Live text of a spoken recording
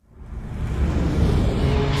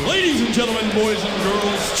and gentlemen, boys and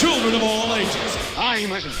girls, children of all ages.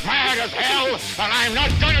 I'm as mad as hell, and I'm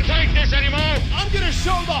not gonna take this anymore! I'm gonna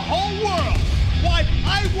show the whole world why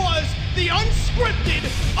I was the unscripted,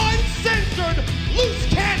 uncensored, loose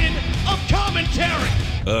cannon of commentary.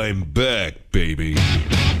 I'm back, baby.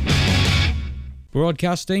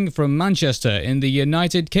 Broadcasting from Manchester in the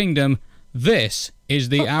United Kingdom, this is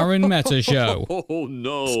the Aaron Meta Show. Oh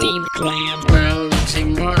no. Steamed clam,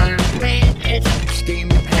 melting more red.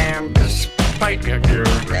 Steamed ham, despite your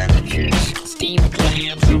ravages. Steamed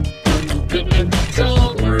clam, super good and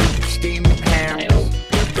sour. Steamed ham, I hope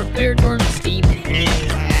you're prepared for steamed ham.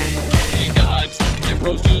 Hey guys, my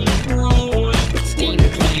roasted roll. Steamed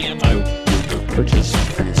clam, I hope you purchase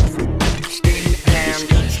fast food. Steamed ham,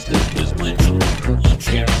 this is my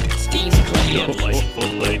share. Steamed clam,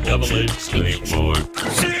 double eight, Seymour.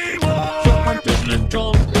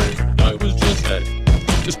 I was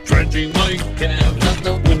just drenching my calves at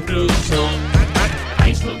the windowsill.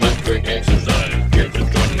 I smell like great exercise. Here to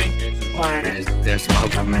join me. Why is there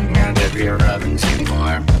smoke coming out of your oven,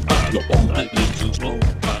 Seymour?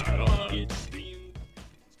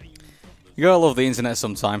 You gotta love the internet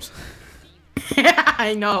sometimes. Yeah,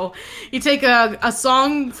 I know. You take a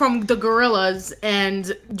song from the Gorillaz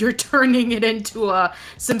and you're turning it into a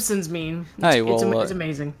Simpsons meme. Hey, well, it's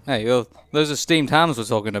amazing. Hey, well, those are steamed hams we're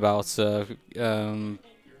talking about. For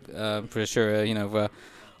sure,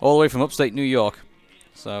 all the way from upstate New York.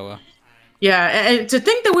 So. Yeah, and to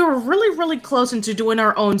think that we were really, really close into doing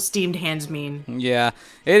our own steamed hams meme. Yeah,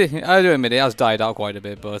 I do admit it has died out quite a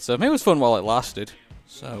bit, but it was fun while it lasted.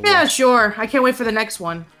 So. Yeah, sure. I can't wait for the next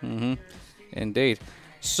one. Mm-hmm. Indeed.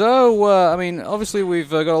 So, obviously we've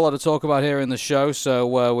got a lot to talk about here in the show,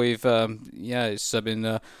 so it's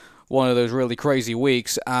been one of those really crazy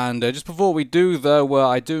weeks, and just before we do, though,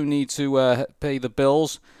 I do need to pay the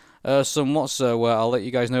bills somewhat, so I'll let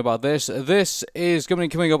you guys know about this. This is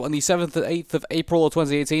coming up on the 7th and 8th of April of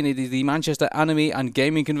 2018. It is the Manchester Anime and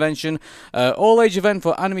Gaming Convention, all-age event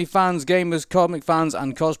for anime fans, gamers, comic fans,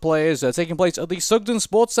 and cosplayers, taking place at the Sugden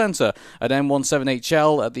Sports Centre at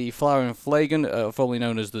M178L at the Flower and Flagon, formerly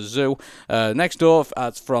known as the Zoo, next door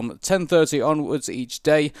from 10:30 onwards each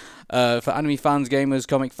day, for anime fans, gamers,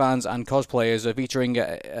 comic fans, and cosplayers, featuring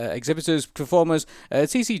exhibitors, performers,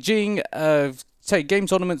 TCGing, game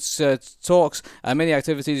tournaments, talks, and many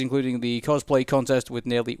activities, including the cosplay contest with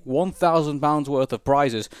nearly £1,000 worth of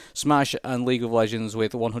prizes, Smash and League of Legends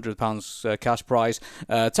with £100 cash prize,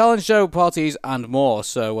 talent show, parties, and more.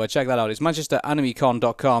 So check that out. It's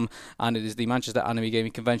manchesteranimecon.com, and it is the Manchester Anime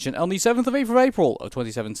Gaming Convention on the 7th of April of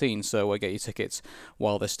 2017. So get your tickets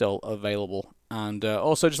while they're still available. And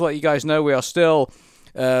also, just to let you guys know, we are still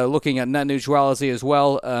looking at net neutrality as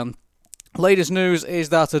well. Latest news is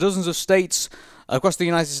that dozens of states across the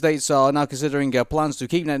United States are now considering plans to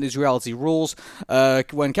keep net neutrality rules.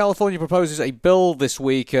 When California proposes a bill this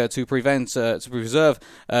week to preserve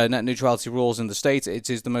net neutrality rules in the state, it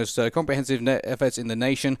is the most comprehensive net effort in the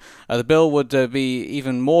nation. The bill would be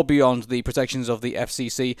even more beyond the protections of the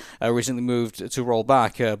FCC recently moved to roll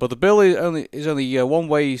back. But the bill is only one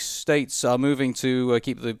way states are moving to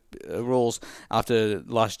keep the rules after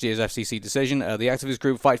last year's FCC decision. The activist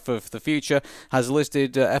group Fight for the Future has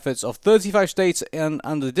listed efforts of 35 states and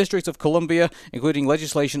the District of Columbia, including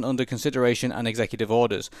legislation under consideration and executive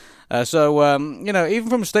orders. Even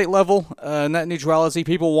from state level, net neutrality,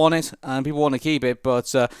 people want it, and people want to keep it, but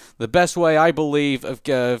the best way, I believe, of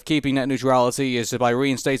keeping net neutrality is by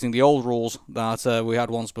reinstating the old rules that we had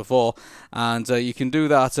once before, and you can do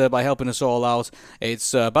that by helping us all out.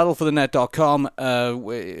 It's battleforthenet.com.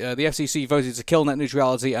 The FCC voted to kill net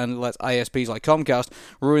neutrality and let ISPs like Comcast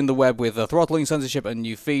ruin the web with throttling, censorship, and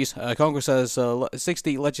new fees. Congress has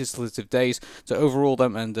 60 legislative days to overrule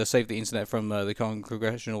them and save the internet from the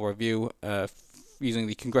Congressional Review, using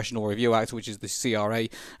the Congressional Review Act, which is the CRA,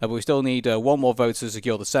 but we still need one more vote to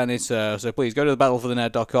secure the Senate, so please go to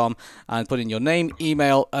battleforthenet.com and put in your name,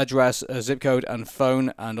 email, address, zip code, and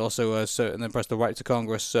phone, and also and then press the Right to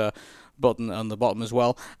Congress button on the bottom as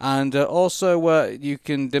well, and also you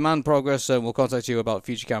can demand progress, and we'll contact you about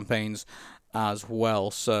future campaigns as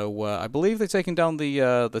well. So I believe they've taken down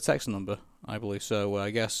the text number, I believe, so I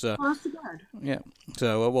guess... that's too bad. Yeah,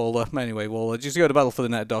 so anyway, we'll just go to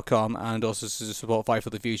battleforthenet.com and also support Fight for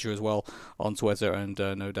the Future as well on Twitter, and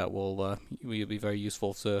no doubt will be very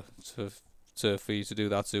useful for you to do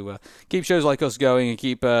that, to keep shows like us going and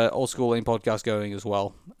keep Old School Lane podcast going as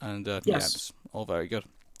well, and yes. Yeah, it's all very good.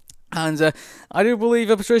 And I do believe,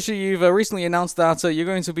 Patricia, you've recently announced that you're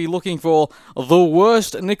going to be looking for the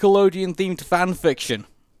worst Nickelodeon-themed fan fiction.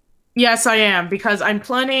 Yes, I am because I'm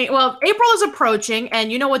planning. Well, April is approaching, and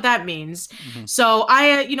you know what that means. So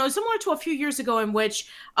similar to a few years ago, in which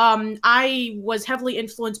I was heavily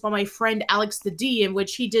influenced by my friend Alex the D, in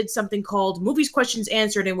which he did something called Movies Questions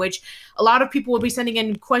Answered, in which a lot of people would be sending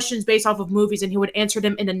in questions based off of movies, and he would answer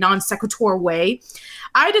them in a non sequitur way.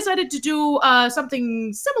 I decided to do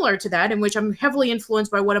something similar to that, in which I'm heavily influenced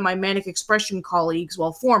by one of my Manic Expression colleagues,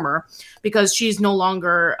 well, former, because she's no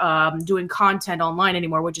longer doing content online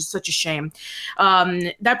anymore, which is such a shame.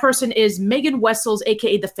 That person is Megan Wessels,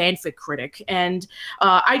 aka the Fanfic Critic, and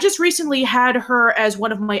I just recently had her as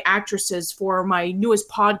one of my actresses for my newest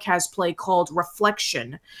podcast play called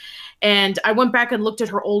Reflection. And I went back and looked at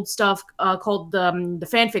her old stuff called the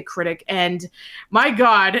Fanfic Critic, and my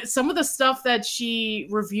God, some of the stuff that she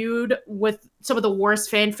reviewed with some of the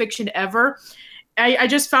worst fan fiction ever. I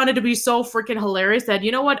just found it to be so freaking hilarious that,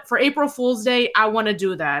 you know what, for April Fool's Day, I want to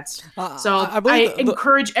do that. So I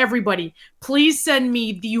encourage everybody, please send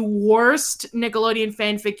me the worst Nickelodeon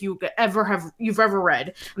fanfic you've ever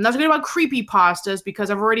read. I'm not talking about creepypastas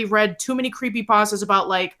because I've already read too many creepypastas about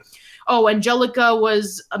like, oh, Angelica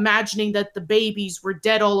was imagining that the babies were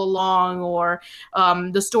dead all along, or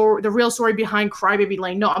the real story behind Crybaby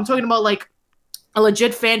Lane. No, I'm talking about like a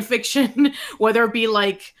legit fan fiction, whether it be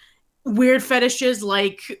like weird fetishes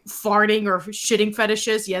like farting or shitting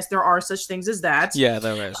fetishes. Yes, there are such things as that. Yeah,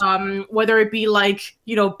 there is. Whether it be like,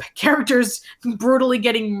 characters brutally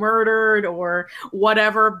getting murdered or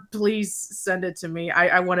whatever, please send it to me.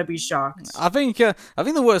 I want to be shocked. I think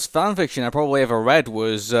the worst fan fiction I probably ever read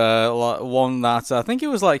was one that I think it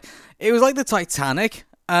was like the Titanic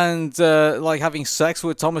and like having sex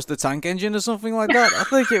with Thomas the Tank Engine or something like that. I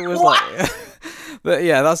think it was like. But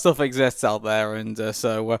yeah, that stuff exists out there, and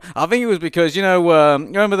so I think it was because,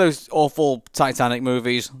 remember those awful Titanic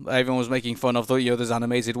movies everyone was making fun of, those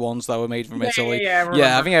animated ones that were made from Italy?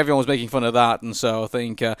 Yeah, I think everyone was making fun of that, and so I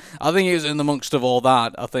think it was in amongst of all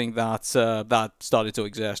that, I think that that started to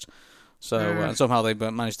exist. So and somehow they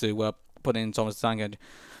managed to put in Thomas the Tank Engine.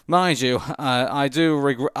 Mind you, I do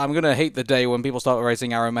regret. I'm gonna hate the day when people start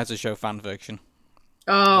writing Arrow Meta Show fanfiction.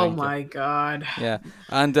 Oh my God. Yeah,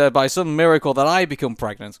 and by some miracle that I become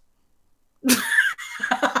pregnant.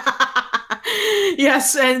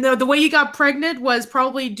 Yes, and the way you got pregnant was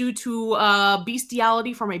probably due to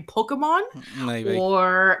bestiality from a Pokemon, Maybe,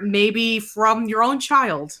 or maybe from your own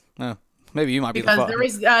child. Oh, maybe you might be because the there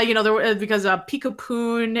is, because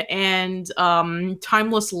Pikapoon and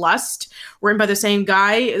Timeless Lust were written by the same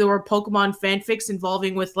guy. There were Pokemon fanfics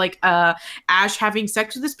involving with like Ash having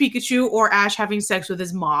sex with his Pikachu or Ash having sex with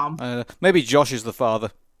his mom. Maybe Josh is the father.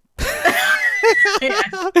 Yeah,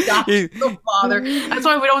 Josh is the father. That's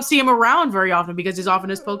why we don't see him around very often, because he's off on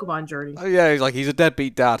his Pokemon journey. Oh, yeah, he's a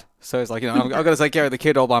deadbeat dad. So it's like, I've got to take care of the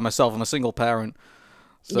kid all by myself. I'm a single parent.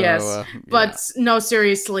 So, yes, but no,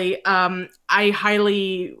 seriously, I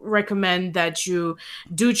highly recommend that you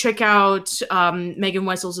do check out Megan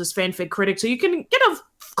Wessels' Fanfic Critic, so you can get a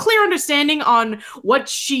clear understanding on what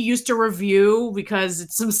she used to review, because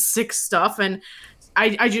it's some sick stuff, and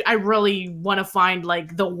I really want to find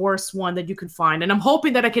like the worst one that you can find, and I'm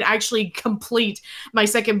hoping that I can actually complete my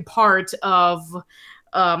second part of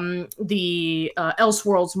the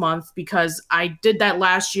Elseworlds month, because I did that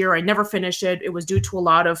last year. I never finished it. It was due to a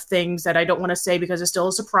lot of things that I don't want to say because it's still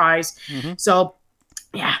a surprise. Mm-hmm. So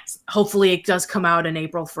yeah, hopefully it does come out in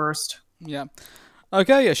April 1st. Yeah.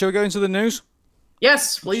 Okay, yeah, shall we go into the news?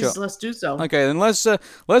 Yes, please, sure. Let's do so. Okay, then let's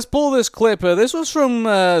pull this clip. This was from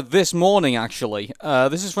this morning, actually.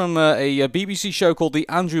 This is from a BBC show called The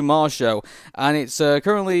Andrew Marr Show, and it's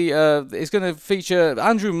currently it's going to feature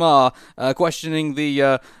Andrew Marr questioning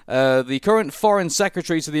the current Foreign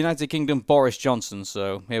Secretary to the United Kingdom, Boris Johnson.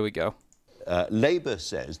 So here we go. Labour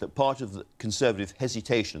says that part of the Conservative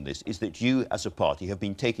hesitation in this is that you, as a party, have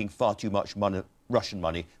been taking far too much Russian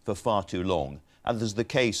money for far too long. And there's the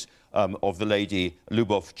case of the lady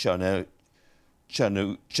Lyubov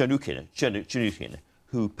Chernukin,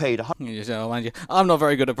 who paid I'm not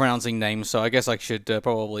very good at pronouncing names, so I guess I should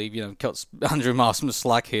probably, cut Andrew Marr some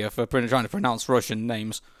slack here for trying to pronounce Russian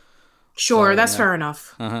names. Sure, so, that's fair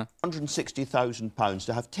enough. £160,000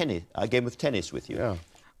 to have a game of tennis with you. Yeah.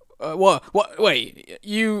 What? Wait,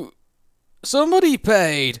 somebody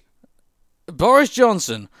paid Boris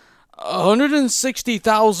Johnson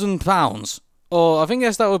 £160,000. Or I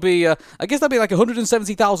guess that would be, that'd be like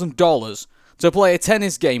 $170,000 to play a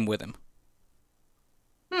tennis game with him.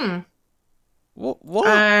 What?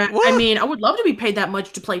 I mean, I would love to be paid that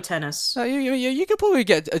much to play tennis. You could probably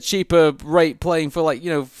get a cheaper rate playing for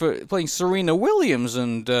for playing Serena Williams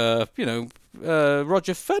and Roger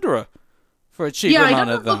Federer. for a cheap Yeah, he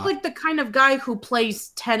amount of doesn't that. look like the kind of guy who plays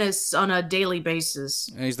tennis on a daily basis.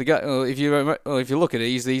 He's the guy. If you look at it,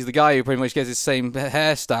 he's the guy who pretty much gets his same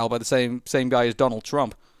hairstyle by the same guy as Donald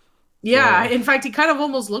Trump. Yeah, in fact, he kind of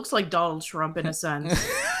almost looks like Donald Trump in a sense.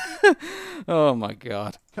 Oh my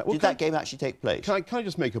God! Did that game actually take place? Can I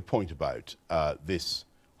just make a point about this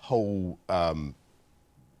whole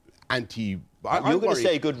anti? You're going to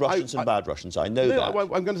say good Russians and bad Russians. I know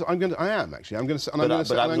that. I am actually. I was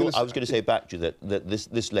going to say back to you that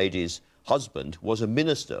this lady's husband was a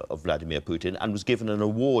minister of Vladimir Putin and was given an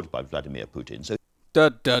award by Vladimir Putin. So.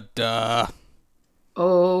 Da.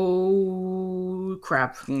 Oh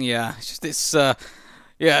crap! Yeah, it's just this.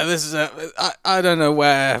 Yeah, this is. I don't know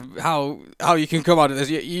how you can come out of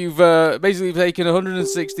this. You've basically taken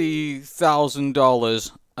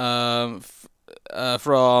 $160,000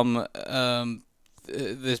 from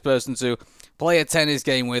this person to play a tennis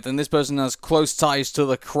game with, and this person has close ties to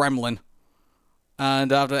the Kremlin.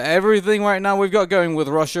 And after everything right now we've got going with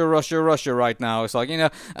Russia right now, it's like,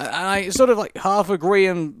 and I sort of like half agree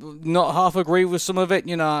and not half agree with some of it.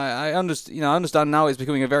 I understand now it's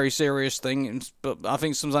becoming a very serious thing, but I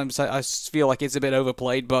think sometimes I feel like it's a bit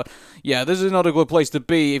overplayed. But yeah, this is not a good place to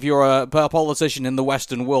be if you're a politician in the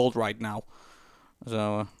Western world right now.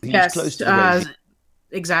 So yes, close to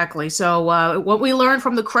exactly. So what we learned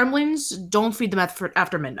from the Kremlins: don't feed them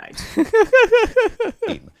after midnight.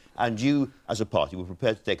 And you, as a party, were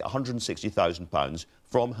prepared to take £160,000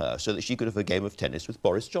 from her so that she could have a game of tennis with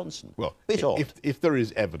Boris Johnson. Well, if there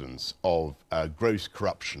is evidence of gross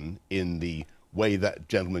corruption in the way that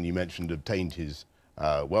gentleman you mentioned obtained his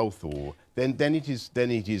wealth, then it is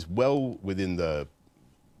well within the.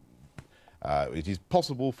 It is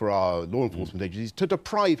possible for our law enforcement agencies to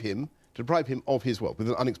deprive him of his wealth with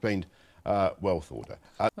an unexplained wealth order.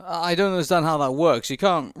 I don't understand how that works. You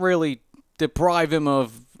can't really deprive him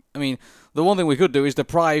of. I mean, the one thing we could do is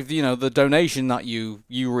deprive, the donation that you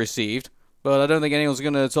received. But I don't think anyone's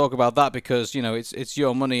going to talk about that because, it's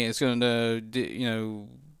your money. It's going to,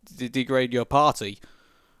 degrade your party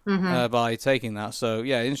by taking that. So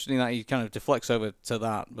yeah, interesting that he kind of deflects over to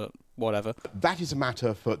that. But whatever. That is a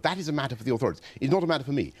matter for the authorities. It's not a matter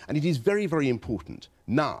for me, and it is very, very important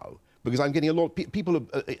now. Because I'm getting a lot of people are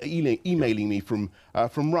emailing me from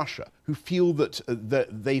Russia who feel that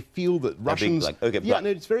Russians.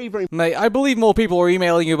 It's very, very. Mate, I believe more people are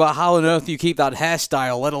emailing you about how on earth you keep that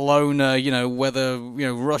hairstyle, let alone whether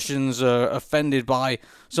Russians are offended by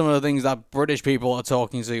some of the things that British people are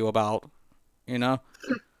talking to you about. Oh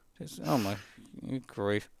my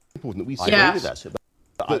grief! Important that we say that.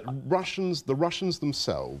 But the Russians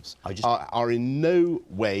themselves are in no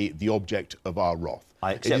way the object of our wrath.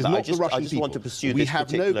 It is not the Russian people. Want to pursue this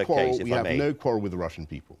particular case, if I may. We have no quarrel with the Russian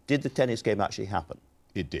people. Did the tennis game actually happen?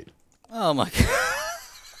 It did. Oh my God!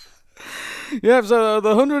 Yeah, so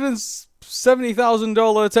the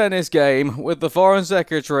 $170,000 tennis game with the foreign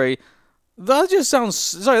secretary. That just still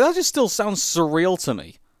sounds surreal to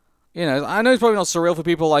me. I know it's probably not surreal for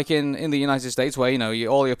people like in the United States where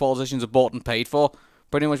all your politicians are bought and paid for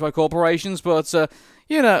pretty much by corporations, but for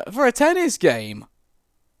a tennis game.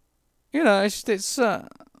 That's just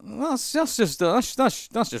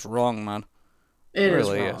wrong, man. It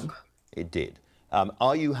really is wrong. It did.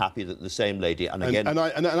 Are you happy that the same lady, and again,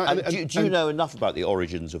 do you know enough about the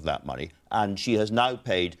origins of that money? And she has now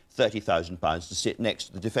paid £30,000 to sit next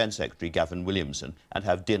to the Defence Secretary, Gavin Williamson, and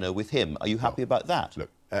have dinner with him. Are you happy about that? Look,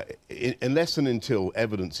 unless and until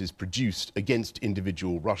evidence is produced against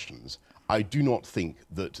individual Russians, I do not think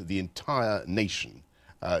that the entire nation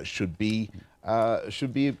should be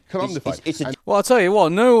calumnified. Well, I'll tell you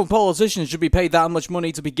what, no politician should be paid that much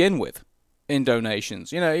money to begin with in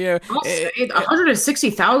donations.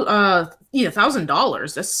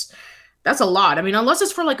 $160,000. That's a lot. I mean, unless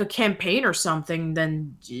it's for like a campaign or something,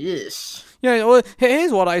 then yes. Yeah, well,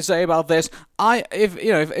 here's what I say about this.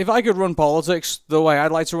 If I could run politics the way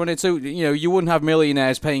I'd like to run it too, you wouldn't have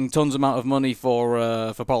millionaires paying tons amount of money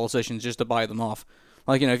for politicians just to buy them off.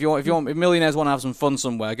 Like, if millionaires want to have some fun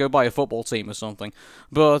somewhere, go buy a football team or something.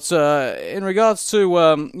 But in regards to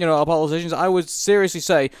our politicians, I would seriously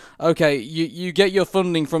say, okay, you get your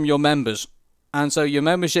funding from your members. And so your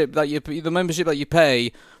membership that you pay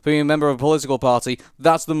for being a member of a political party,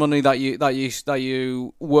 that's the money that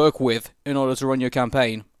you work with in order to run your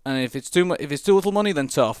campaign. And if it's too little money, then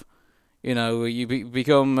tough. You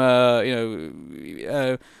become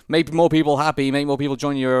make more people happy, make more people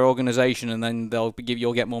join your organization, and then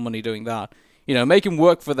you'll get more money doing that. Make them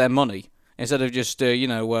work for their money instead of just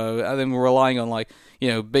them relying on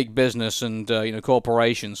big business and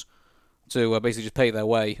corporations to basically just pay their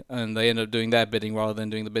way, and they end up doing their bidding rather than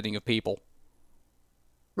doing the bidding of people.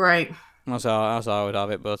 Right. That's how I would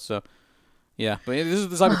have it, but yeah. But this is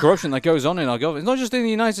the type of corruption that goes on in our government. It's not just in the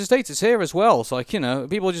United States; it's here as well. It's like,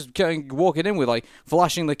 people are just walking in with like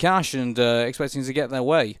flashing the cash and expecting to get their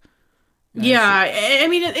way. Yeah, I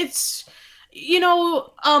mean, it's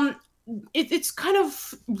it's kind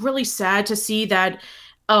of really sad to see that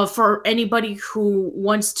for anybody who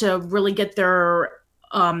wants to really get their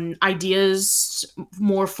ideas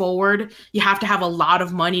more forward, you have to have a lot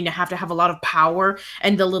of money and you have to have a lot of power.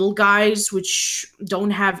 And the little guys, which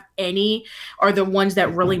don't have any, are the ones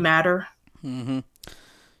that really matter. Mm-hmm.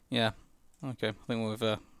 Yeah. Okay. I think we've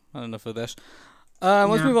had enough of this.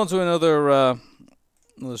 Let's move on to another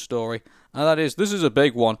story. And this is a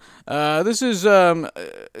big one. This is, I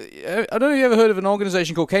don't know if you ever heard of an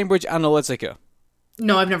organization called Cambridge Analytica.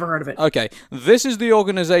 No, I've never heard of it. Okay, this is the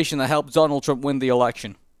organization that helped Donald Trump win the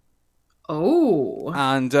election. Oh.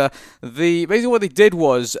 And basically what they did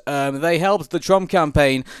was they helped the Trump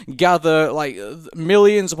campaign gather like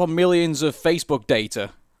millions upon millions of Facebook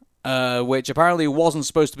data, which apparently wasn't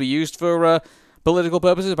supposed to be used for political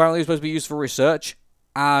purposes. Apparently it was supposed to be used for research.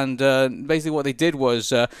 And basically what they did was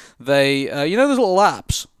they, those little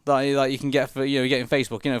apps that you can get for, getting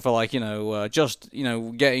Facebook, for like, just,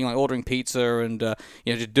 getting like ordering pizza and,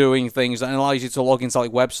 just doing things that allows you to log into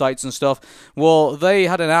like websites and stuff. Well, they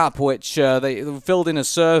had an app which they filled in a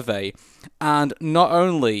survey, and not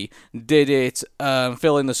only did it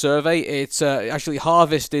fill in the survey, it actually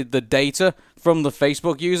harvested the data from the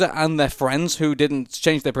Facebook user and their friends who didn't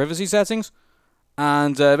change their privacy settings.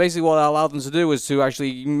 And basically what that allowed them to do was to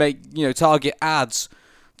actually make, target ads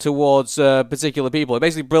towards particular people. It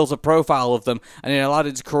basically built a profile of them, and it allowed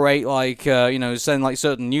it to create, like, send, like,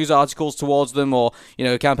 certain news articles towards them, or,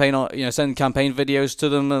 send campaign videos to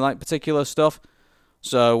them and, like, particular stuff.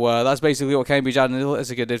 So that's basically what Cambridge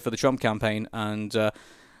Analytica did for the Trump campaign, and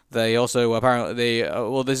they also apparently,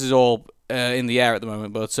 this is all in the air at the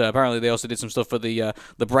moment, but apparently they also did some stuff for the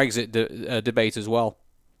Brexit debate as well.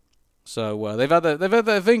 So they've had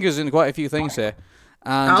their fingers in quite a few things here.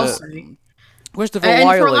 And I'll say. Christopher and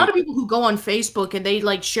Wiley. For a lot of people who go on Facebook and they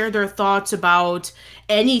like share their thoughts about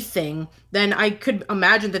anything, then I could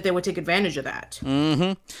imagine that they would take advantage of that.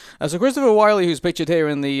 Mm-hmm. So Christopher Wiley, who's pictured here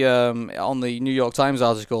in the on the New York Times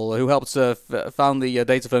article, who helped found the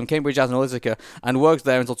data firm Cambridge Analytica and worked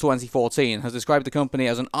there until 2014, has described the company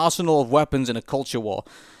as an arsenal of weapons in a culture war.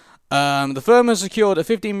 The firm has secured a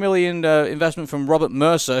 $15 million investment from Robert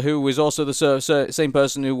Mercer, who was also the same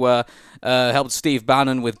person who helped Steve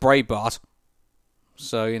Bannon with Breitbart.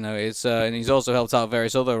 So, it's and he's also helped out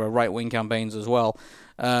various other right-wing campaigns as well.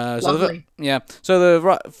 Lovely. So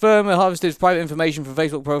the firm harvested private information from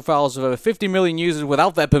Facebook profiles of over 50 million users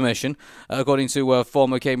without their permission, according to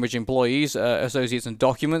former Cambridge employees, associates, and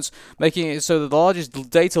documents, making it so that the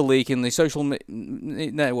largest data leak in the social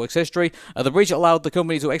network's history. The breach allowed the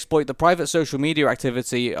company to exploit the private social media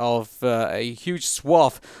activity of a huge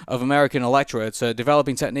swath of American electorates,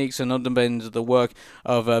 developing techniques and underpinned the work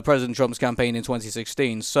of President Trump's campaign in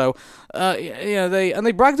 2016. So,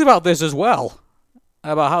 they bragged about this as well,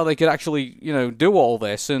 about how they could actually, do all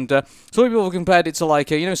this. And some people have compared it to, like,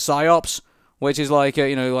 PSYOPs, which is like,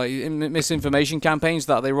 misinformation campaigns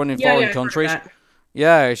that they run in foreign countries.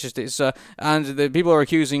 Yeah, and the people are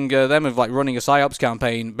accusing them of, like, running a PSYOPs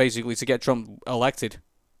campaign, basically, to get Trump elected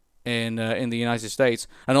in the United States,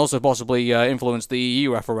 and also possibly influence the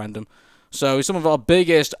EU referendum. So some of our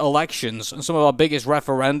biggest elections and some of our biggest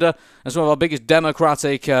referenda and some of our biggest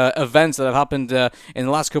democratic events that have happened in the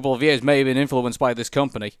last couple of years may have been influenced by this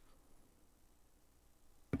company.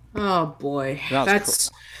 Oh boy, that's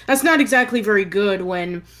not exactly very good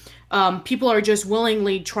when people are just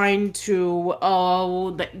willingly trying to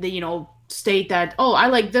state that, I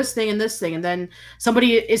like this thing, and then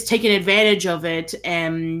somebody is taking advantage of it,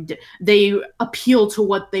 and they appeal to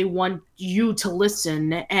what they want you to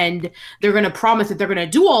listen, and they're going to promise that they're going to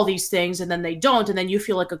do all these things, and then they don't, and then you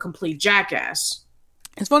feel like a complete jackass.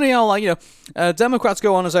 It's funny how, Democrats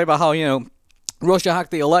go on and say about how, Russia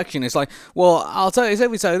hacked the election. It's like, well, I'll tell you this,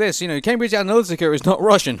 Cambridge Analytica is not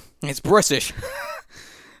Russian, it's British.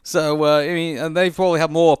 So, and they probably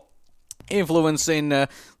have more influence in the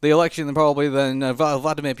election than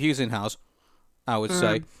Vladimir Putin has, I would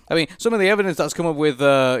say. I mean, some of the evidence that's come up with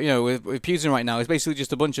with Putin right now is basically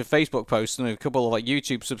just a bunch of Facebook posts and a couple of, like,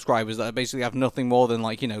 YouTube subscribers that basically have nothing more than,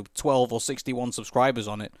 12 or 61 subscribers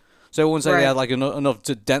on it. So I wouldn't say they had, enough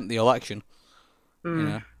to dent the election.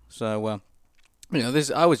 So, this,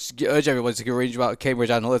 I would urge everybody to go read about Cambridge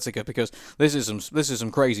Analytica, because this is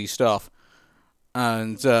some crazy stuff.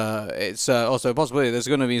 And it's also a possibility there's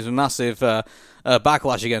going to be some massive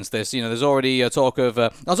backlash against this. You know, there's already talk of...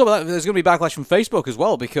 on top of that, there's going to be backlash from Facebook as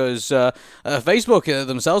well, because Facebook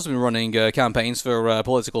themselves have been running campaigns for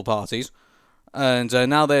political parties. And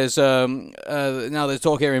now there's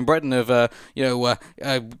talk here in Britain of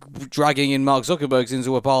dragging in Mark Zuckerberg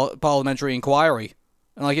into a parliamentary inquiry.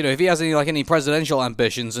 And if he has any presidential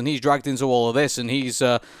ambitions and he's dragged into all of this and he's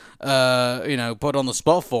put on the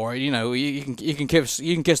spot for it, you can kiss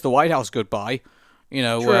the White House goodbye.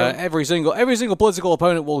 Every single political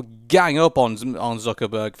opponent will gang up on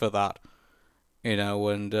Zuckerberg for that.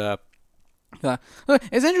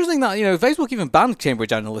 It's interesting that Facebook even banned Cambridge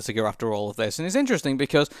Analytica after all of this, and it's interesting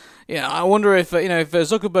because I wonder if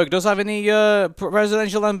Zuckerberg does have any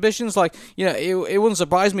presidential ambitions. It wouldn't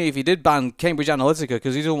surprise me if he did ban Cambridge Analytica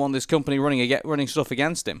because he doesn't want this company running stuff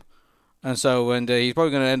against him, and he's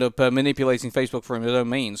probably going to end up manipulating Facebook for his own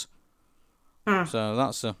means. So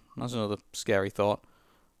that's another scary thought.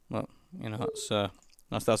 But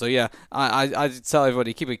that's that. So yeah, I tell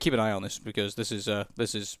everybody keep an eye on this because this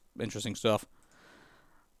is interesting stuff.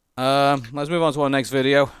 Let's move on to our next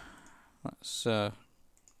video. Yeah.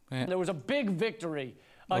 There was a big victory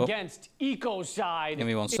against ecocide. Give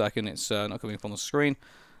me 1 second. It's not coming up on the screen.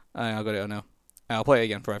 I got it now. I'll play it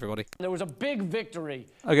again for everybody. There was a big victory.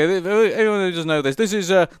 Okay, everyone who doesn't know this. This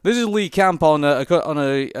is Lee Camp on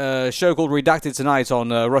a show called Redacted Tonight on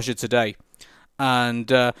Russia Today.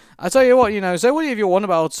 And I tell you what, say whatever you want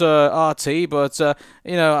about RT, but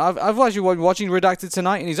I've actually been watching Redacted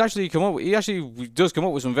Tonight, and he actually does come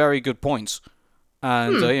up with some very good points.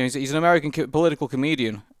 And he's an American political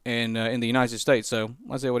comedian in the United States. So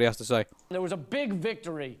let's hear what he has to say. There was a big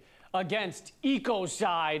victory against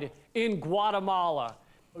ecocide in Guatemala.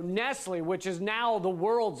 Nestle, which is now the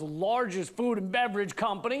world's largest food and beverage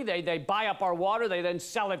company, they buy up our water, they then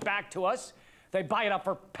sell it back to us. They buy it up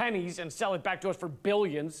for pennies and sell it back to us for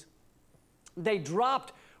billions. They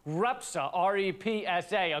dropped Repsa,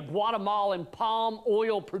 R-E-P-S-A, a Guatemalan palm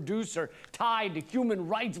oil producer tied to human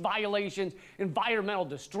rights violations, environmental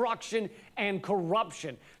destruction, and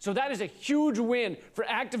corruption. So that is a huge win for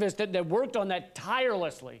activists that worked on that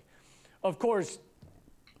tirelessly. Of course,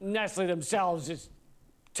 Nestle themselves is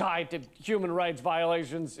tied to human rights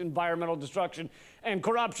violations, environmental destruction, and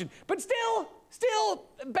corruption. But still,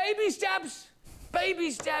 baby steps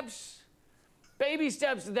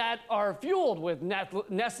that are fueled with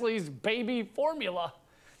Nestle's baby formula,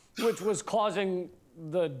 which was causing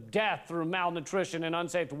the death through malnutrition and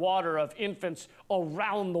unsafe water of infants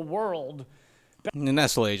around the world.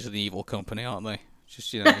 Nestle is an evil company, aren't they?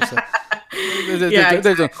 Just they've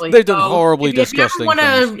done horribly disgusting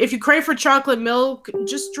things. If you crave for chocolate milk,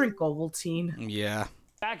 just drink Ovaltine. Yeah.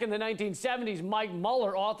 Back in the 1970s, Mike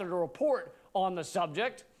Mueller authored a report on the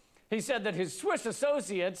subject. He said that his Swiss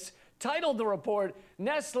associates titled the report,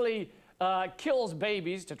 Nestle Kills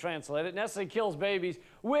Babies, to translate it, Nestle Kills Babies,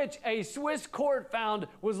 which a Swiss court found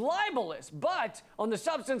was libelous. But on the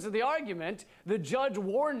substance of the argument, the judge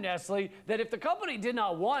warned Nestle that if the company did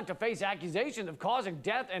not want to face accusations of causing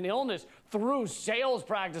death and illness through sales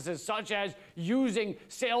practices such as using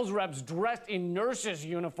sales reps dressed in nurses'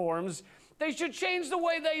 uniforms, they should change the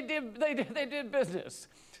way they did business.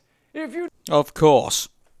 Of course.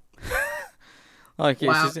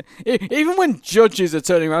 Wow. Even when judges are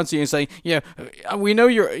turning around to you and saying, we know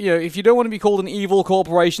you're, if you don't want to be called an evil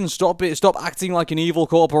corporation, stop acting like an evil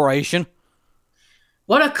corporation.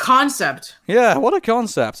 What a concept. Yeah, what a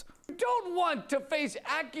concept. If you don't want to face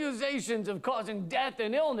accusations of causing death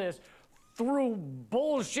and illness through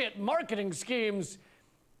bullshit marketing schemes,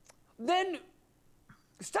 then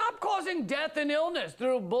stop causing death and illness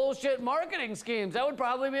through bullshit marketing schemes. That would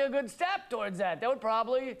probably be a good step towards that. That would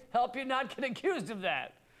probably help you not get accused of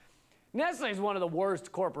that. Nestle is one of the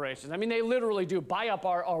worst corporations. I mean, they literally do buy up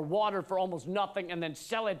our water for almost nothing and then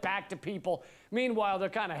sell it back to people. Meanwhile, they're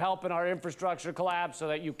kind of helping our infrastructure collapse so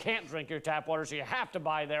that you can't drink your tap water, so you have to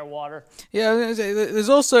buy their water. Yeah, there's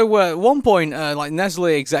also at one point, Nestle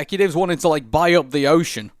executives wanted to buy up the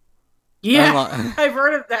ocean. Yeah, I've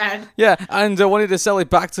heard of that. Yeah, and wanted to sell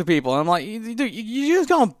it back to people. And I'm like, dude, you just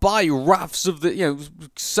can't buy rafts of the,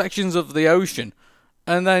 sections of the ocean,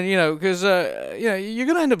 and then because you're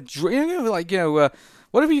gonna end up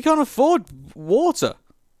what if you can't afford water?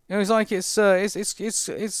 It's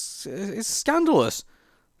scandalous.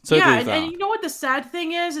 And you know what the sad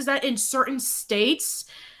thing is that in certain states,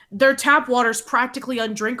 their tap water is practically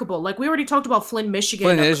undrinkable. Like we already talked about Flint,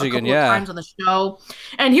 Michigan, a couple of times on the show.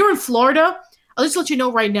 And here in Florida, I'll just let you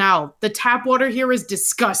know right now, the tap water here is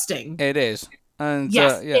disgusting. It is. And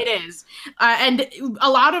yes, yeah. it is. And a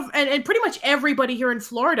lot of, and pretty much everybody here in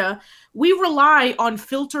Florida, we rely on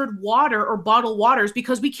filtered water or bottled waters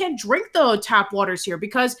because we can't drink the tap waters here.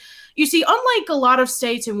 Because you see, unlike a lot of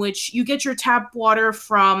states in which you get your tap water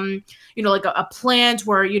from, like a plant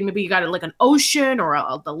where maybe you got it like an ocean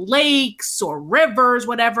or the lakes or rivers,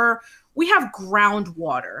 whatever, we have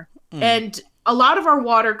groundwater. And a lot of our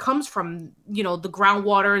water comes from, the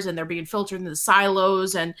groundwaters, and they're being filtered into the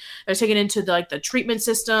silos, and they're taken into the treatment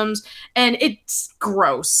systems, and it's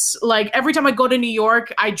gross. Like every time I go to New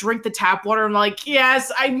York, I drink the tap water. I'm like,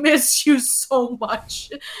 yes, I miss you so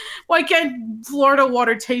much. Why can't Florida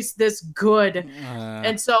water taste this good?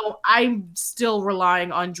 And so I'm still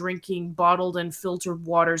relying on drinking bottled and filtered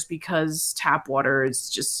waters because tap water is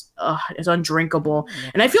just is undrinkable.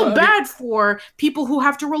 And I feel bad for people who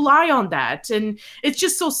have to rely on that. And it's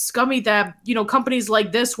just so scummy that companies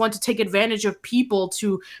like this want to take advantage of people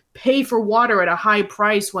to pay for water at a high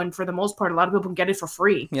price when, for the most part, a lot of people can get it for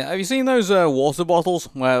free. Yeah, have you seen those water bottles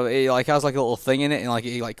where it has like a little thing in it, and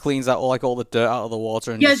it cleans out all the dirt out of the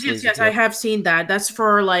water? And Yes, I have seen that. That's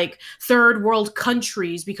for third world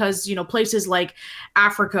countries because places like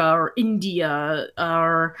Africa or India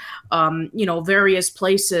or various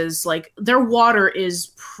places, like their water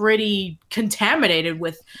is pretty contaminated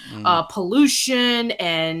with pollution,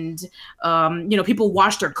 and people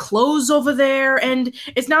wash their clothes over there, and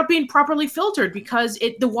it's not being properly filtered because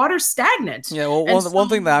the water's stagnant. Yeah, well, one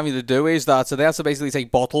thing they're having to do is that they have to basically take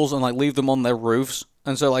bottles and leave them on their roofs,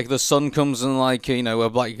 and so the sun comes and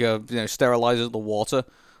sterilizes the water,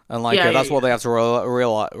 and that's what they have to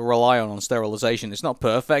rely on sterilization. It's not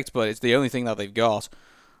perfect, but it's the only thing that they've got.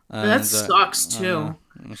 And that sucks too.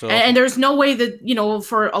 So, and there's no way that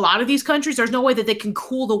for a lot of these countries, there's no way that they can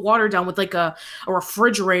cool the water down with a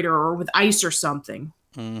refrigerator or with ice or something.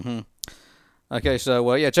 Mm-hmm. Okay,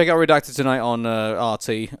 so check out Redacted tonight on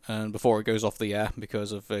RT, and before it goes off the air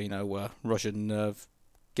because of Russian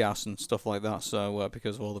gas and stuff like that. So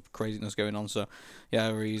because of all the craziness going on, so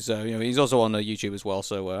yeah, he's also on YouTube as well.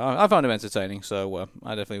 So I found him entertaining. So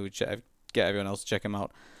I definitely would get everyone else to check him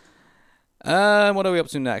out. What are we up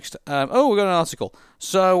to next? We got an article.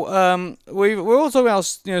 So we're all talking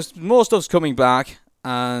about more stuff's coming back.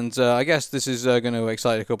 And I guess this is going to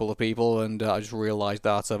excite a couple of people, and I just realised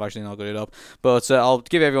that I've actually not got it up. But I'll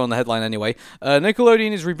give everyone the headline anyway.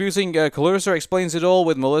 Nickelodeon is rebooting Clarissa Explains It All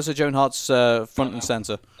with Melissa Joan Hart's front and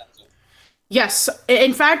centre. Yes.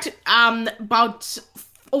 In fact, about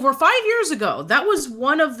over 5 years ago, that was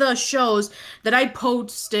one of the shows that I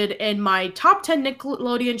posted in my top 10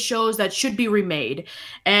 Nickelodeon shows that should be remade.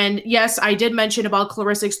 And yes, I did mention about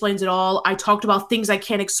Clarissa Explains It All. I talked about Things I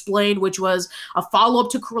Can't Explain, which was a follow-up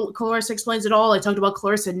to Clarissa Explains It All. I talked about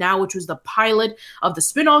Clarissa Now, which was the pilot of the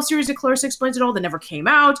spin-off series of Clarissa Explains It All that never came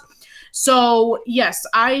out. So, yes,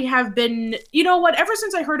 I have been, ever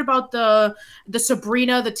since I heard about the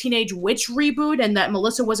Sabrina, the Teenage Witch reboot, and that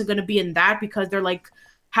Melissa wasn't going to be in that because they're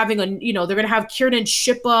having they're going to have Kiernan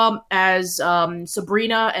Shippa as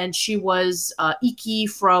Sabrina, and she was Iki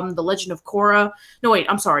from The Legend of Korra. No, wait,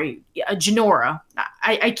 I'm sorry, Jinora.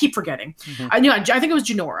 I keep forgetting. Mm-hmm. I think it was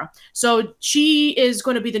Jinora. So she is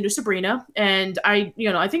going to be the new Sabrina, and I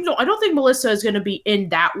don't think Melissa is going to be in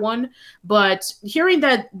that one, but hearing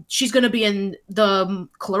that she's going to be in the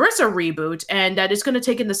Clarissa reboot, and that it's going to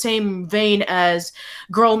take in the same vein as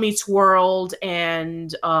Girl Meets World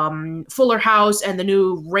and Fuller House and the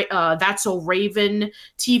new That's So Raven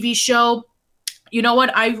TV show. You know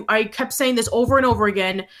what? I kept saying this over and over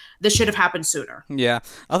again. This should have happened sooner. Yeah,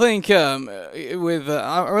 I think I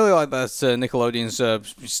really like that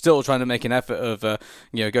Nickelodeon's still trying to make an effort of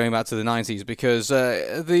going back to the 90s because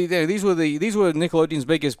these were Nickelodeon's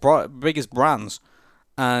biggest brands.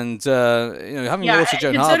 And having Melissa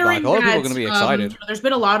Joan Hart back, a lot of people are going to be excited. There's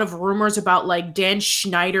been a lot of rumors about Dan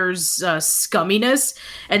Schneider's scumminess,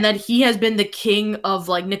 and that he has been the king of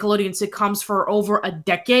Nickelodeon sitcoms for over a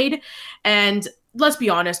decade. And let's be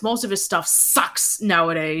honest, most of his stuff sucks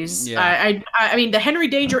nowadays. Yeah. I mean, the Henry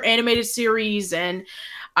Danger animated series, and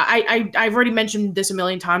I've already mentioned this a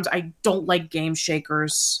million times. I don't like Game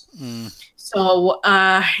Shakers. So,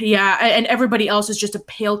 and everybody else is just a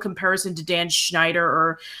pale comparison to Dan Schneider,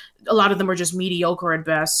 or a lot of them are just mediocre at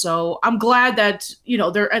best. So I'm glad that,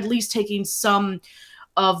 they're at least taking some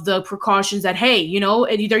of the precautions that, hey,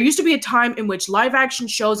 there used to be a time in which live action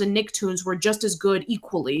shows and Nicktoons were just as good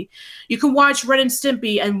equally. You can watch Ren and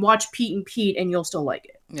Stimpy and watch Pete and Pete and you'll still like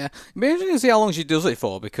it. Yeah, it'd be interesting to see how long she does it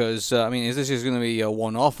for, because, is this just going to be a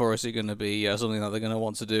one-off, or is it going to be something that they're going to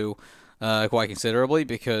want to do quite considerably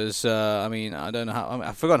because I mean I don't know how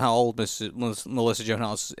I've forgotten how old Melissa Joan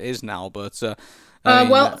Hart is now, but I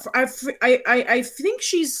mean, well, I think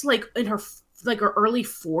she's like in her early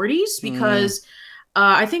 40s because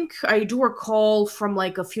I think I do recall from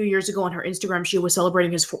like a few years ago on her Instagram she was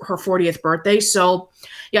celebrating her 40th birthday. So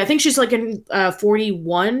yeah, I think she's like in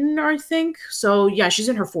 41, I think. So yeah, she's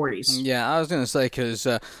in her 40s. Yeah, I was gonna say because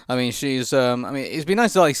I mean she's I mean it's been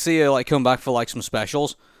nice to like see her like come back for like some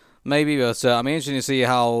specials. Maybe, but I mean, interesting to see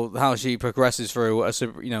how she progresses through a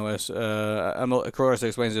Clarissa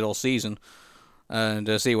Explains It All season,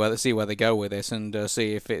 and see where they go with this, and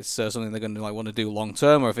see if it's something they're going to like want to do long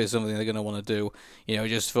term, or if it's something they're going to want to do,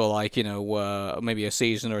 just for like maybe a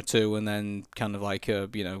season or two, and then kind of like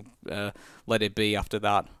let it be after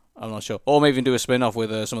that. I'm not sure, or maybe even do a spin off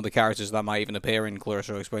with some of the characters that might even appear in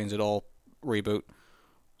Clarissa Explains It All reboot.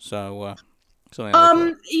 So.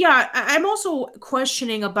 Yeah, I'm also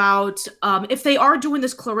questioning about if they are doing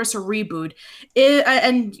this Clarissa reboot,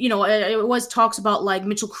 it was talks about like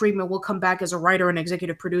Mitchell Kriegman will come back as a writer and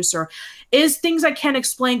executive producer. Is Things I Can't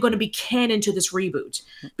Explain going to be canon to this reboot?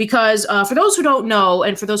 Because for those who don't know,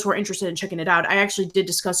 and for those who are interested in checking it out, I actually did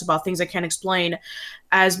discuss about Things I Can't Explain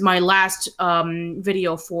as my last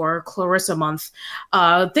video for Clarissa month.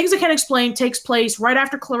 Things I Can't Explain takes place right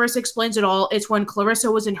after Clarissa Explains It All. It's when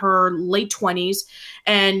Clarissa was in her late 20s.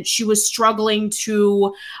 And she was struggling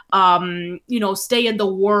to, stay in the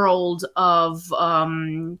world of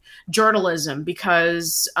journalism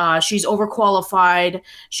because she's overqualified.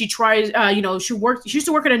 She tries, she used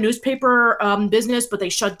to work in a newspaper business, but they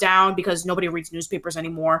shut down because nobody reads newspapers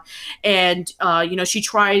anymore. And, she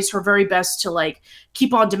tries her very best to like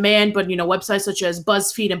keep on demand, but, websites such as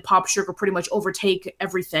BuzzFeed and PopSugar pretty much overtake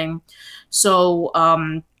everything. So,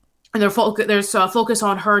 and there's focus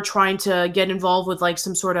on her trying to get involved with like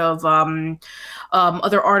some sort of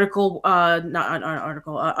other article,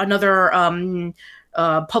 another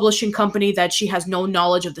publishing company that she has no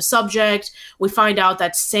knowledge of the subject. We find out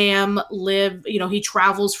that Sam he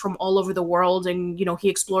travels from all over the world and, he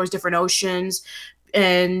explores different oceans.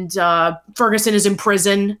 And Ferguson is in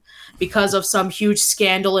prison because of some huge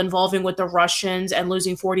scandal involving with the Russians and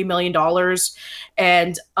losing $40 million.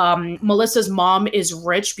 And Melissa's mom is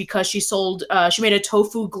rich because she made a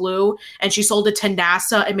tofu glue and she sold it to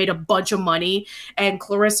NASA and made a bunch of money. And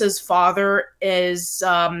Clarissa's father is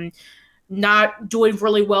not doing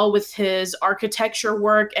really well with his architecture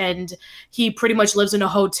work, and he pretty much lives in a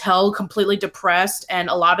hotel completely depressed, and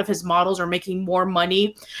a lot of his models are making more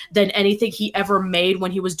money than anything he ever made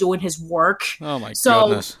when he was doing his work. Oh my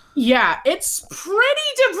goodness. Yeah, it's pretty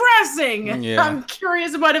depressing. Yeah. I'm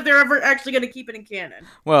curious about if they're ever actually going to keep it in canon.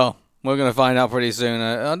 Well, we're going to find out pretty soon.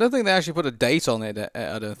 I don't think they actually put a date on it,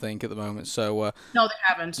 I don't think, at the moment. So no, they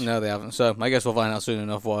haven't. No, they haven't. So I guess we'll find out soon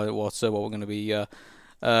enough what we're going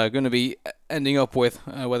to be ending up with,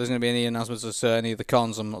 whether there's going to be any announcements as to any of the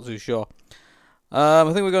cons. I'm not too sure. I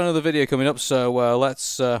think we've got another video coming up, so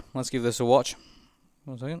let's give this a watch.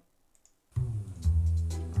 1 second.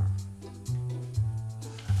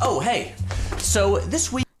 Oh, hey. So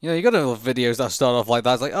this week... You got to love videos that start off like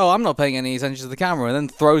that. It's like, oh, I'm not paying any attention to the camera, and then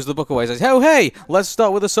throws the book away and says, oh, hey, let's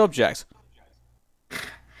start with the subject.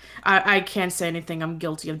 I can't say anything. I'm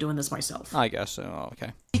guilty of doing this myself. I guess so. Oh,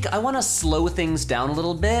 okay. I want to slow things down a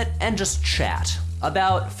little bit and just chat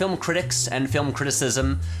about film critics and film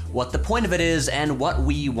criticism, what the point of it is, and what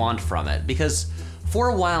we want from it. Because for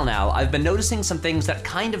a while now, I've been noticing some things that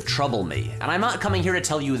kind of trouble me. And I'm not coming here to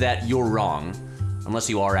tell you that you're wrong,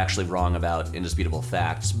 unless you are actually wrong about indisputable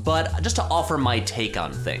facts, but just to offer my take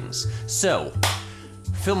on things. So,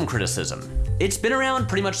 film criticism. It's been around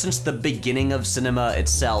pretty much since the beginning of cinema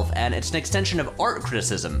itself, and it's an extension of art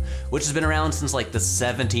criticism, which has been around since like the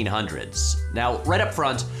 1700s. Now, right up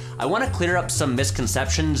front, I want to clear up some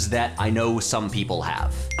misconceptions that I know some people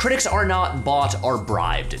have. Critics are not bought or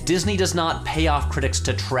bribed. Disney does not pay off critics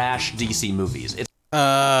to trash DC movies.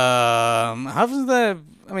 Haven't there...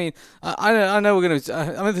 I mean, I know we're going to...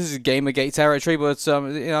 I mean, this is Gamergate territory, but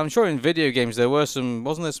I'm sure in video games there were some...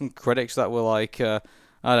 Wasn't there some critics that were like...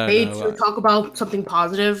 I don't know. To talk about something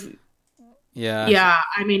positive. Yeah. Yeah,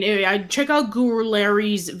 I mean, I check out Guru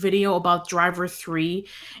Larry's video about Driver 3,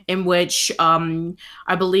 in which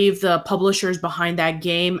I believe the publishers behind that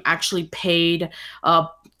game actually paid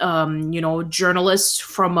journalists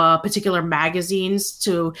from particular magazines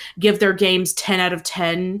to give their games 10 out of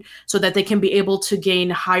 10 so that they can be able to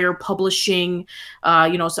gain higher publishing,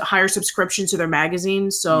 higher subscriptions to their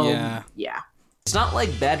magazines. So, yeah. It's not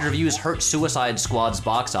like bad reviews hurt Suicide Squad's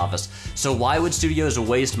box office, so why would studios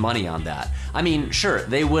waste money on that? I mean, sure,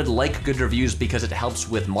 they would like good reviews because it helps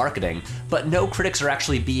with marketing, but no critics are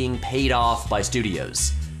actually being paid off by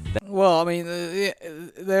studios. Well, I mean,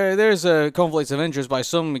 there's a conflict of interest by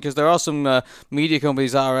some, because there are some media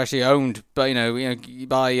companies that are actually owned, by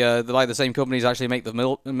by the same companies that actually make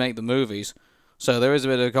the movies. So there is a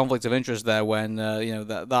bit of conflict of interest there when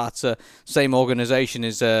that same organization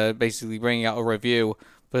is basically bringing out a review,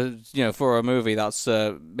 but for a movie that's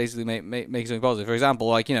basically make something positive. For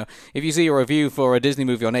example, if you see a review for a Disney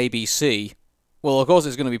movie on ABC, well, of course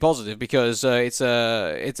it's going to be positive because it's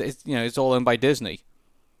all owned by Disney.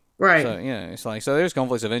 Right. So there's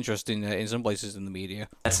conflicts of interest in some places in the media.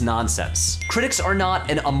 That's nonsense. Critics are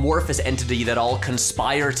not an amorphous entity that all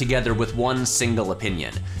conspire together with one single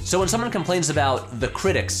opinion. So when someone complains about the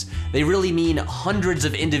critics, they really mean hundreds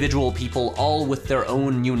of individual people, all with their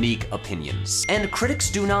own unique opinions. And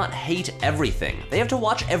critics do not hate everything. They have to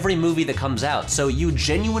watch every movie that comes out, so you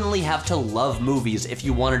genuinely have to love movies if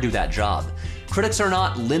you want to do that job. Critics are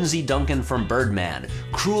not Lindsay Duncan from Birdman,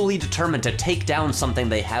 cruelly determined to take down something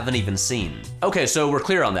they haven't even seen. Okay, so we're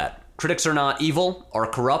clear on that. Critics are not evil, are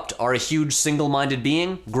corrupt, are a huge single-minded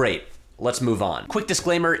being? Great. Let's move on. Quick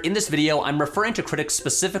disclaimer, in this video, I'm referring to critics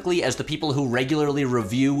specifically as the people who regularly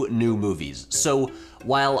review new movies. So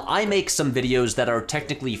while I make some videos that are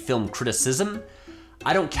technically film criticism,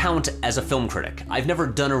 I don't count as a film critic. I've never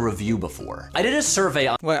done a review before. I did a survey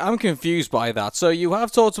on— Wait, I'm confused by that. So you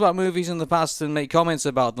have talked about movies in the past and made comments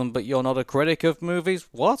about them, but you're not a critic of movies?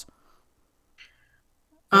 What?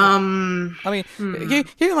 I mean,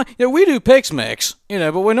 we do Pix Mix,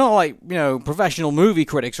 but we're not like, professional movie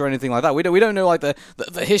critics or anything like that. We don't know like the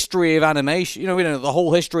history of animation, we don't know the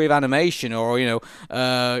whole history of animation or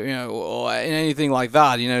or anything like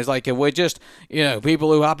that. It's like we're just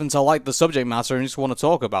people who happen to like the subject matter and just want to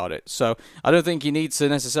talk about it. So I don't think you need to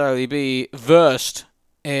necessarily be versed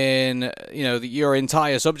in your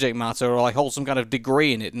entire subject matter or like hold some kind of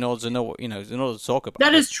degree in it in order to know in order to talk about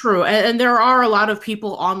that. Is true, and there are a lot of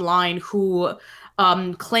people online who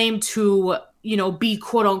claim to be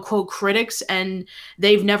quote unquote critics, and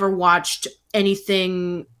they've never watched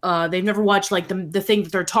anything. They've never watched like the thing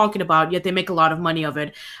that they're talking about, yet they make a lot of money of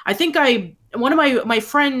it. I think one of my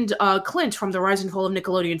friend Clint from the Rise and Fall of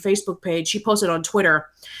Nickelodeon Facebook page, she posted on Twitter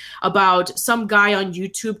about some guy on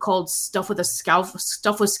YouTube called Stuff with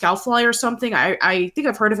Scalfly or something. I think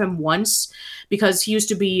I've heard of him once because he used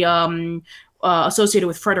to be associated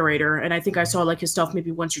with Frederator, and I think I saw like his stuff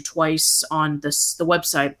maybe once or twice on the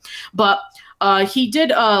website. But he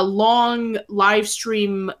did a long live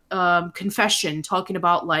stream confession talking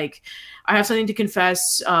about like, I have something to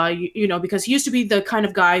confess, because he used to be the kind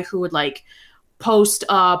of guy who would like post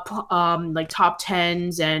up like top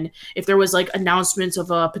 10s, and if there was like announcements of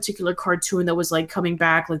a particular cartoon that was like coming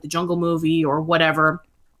back, like the Jungle Movie or whatever,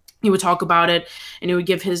 he would talk about it and he would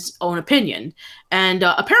give his own opinion. And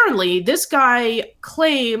apparently this guy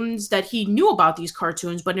claims that he knew about these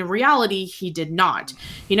cartoons, but in reality, he did not.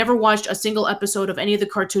 He never watched a single episode of any of the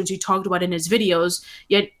cartoons he talked about in his videos,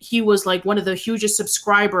 yet he was like one of the hugest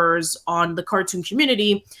subscribers on the cartoon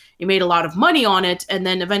community. He made a lot of money on it, and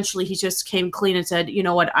then eventually he just came clean and said, you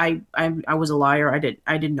know what, I was a liar. I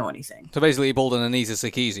didn't know anything. So basically he pulled an Anita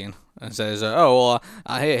Sarkeesian and says, here I'm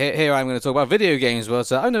going to talk about video games,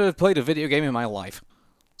 but I've never played a video game in my life.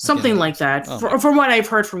 Something like that, from what I've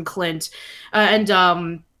heard from Clint.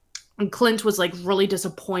 And Clint was like really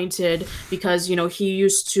disappointed because, he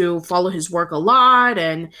used to follow his work a lot,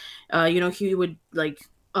 and, he would like,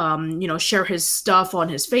 share his stuff on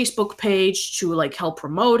his Facebook page to like help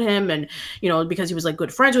promote him, and, because he was like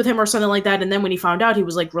good friends with him or something like that. And then when he found out, he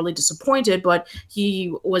was like really disappointed, but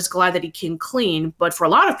he was glad that he came clean. But for a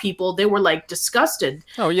lot of people, they were like disgusted.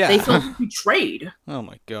 Oh yeah. They felt betrayed. Oh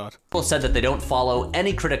my God. People said that they don't follow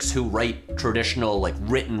any critics who write traditional like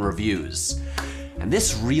written reviews. And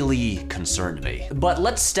this really concerned me. But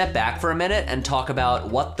let's step back for a minute and talk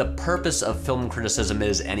about what the purpose of film criticism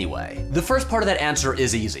is anyway. The first part of that answer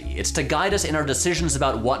is easy. It's to guide us in our decisions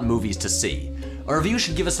about what movies to see. A review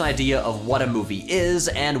should give us an idea of what a movie is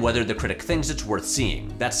and whether the critic thinks it's worth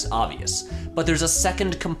seeing. That's obvious. But there's a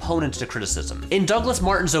second component to criticism. In Douglas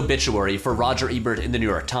Martin's obituary for Roger Ebert in the New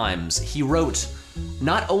York Times, he wrote,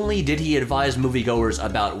 "Not only did he advise moviegoers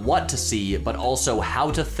about what to see, but also how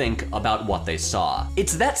to think about what they saw."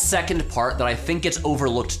 It's that second part that I think gets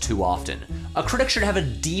overlooked too often. A critic should have a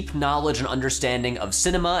deep knowledge and understanding of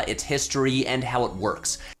cinema, its history, and how it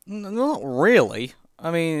works. Not really. I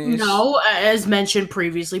mean, no, as mentioned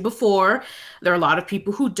previously before, there are a lot of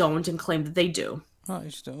people who don't and claim that they do.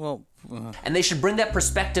 And they should bring that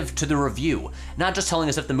perspective to the review, not just telling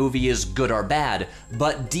us if the movie is good or bad,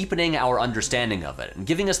 but deepening our understanding of it and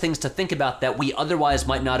giving us things to think about that we otherwise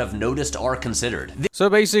might not have noticed or considered. So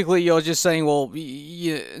basically, you're just saying, well,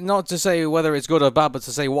 not to say whether it's good or bad, but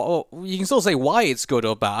to say, well, you can still say why it's good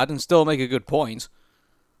or bad and still make a good point.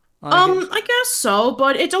 I guess so,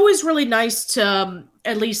 but it's always really nice to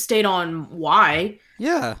at least state on why.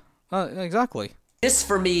 Yeah, exactly. This,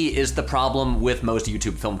 for me, is the problem with most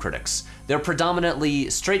YouTube film critics. They're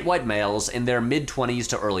predominantly straight white males in their mid-20s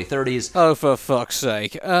to early 30s. Oh, for fuck's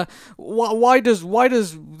sake. Why does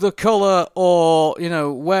the color or,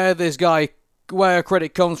 where a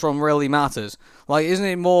critic comes from really matters? Like, isn't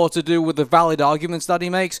it more to do with the valid arguments that he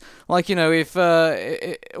makes? Like, if, what,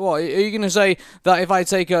 are you going to say that if I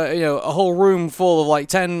take a whole room full of, like,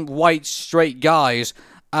 10 white straight guys,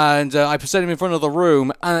 and I present him in front of the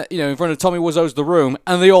room, and in front of Tommy Wiseau's The Room,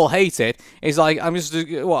 and they all hate it. It's like I'm just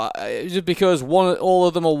because all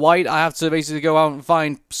of them are white, I have to basically go out and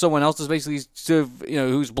find someone else that's basically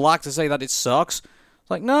who's black to say that it sucks. It's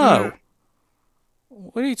like no,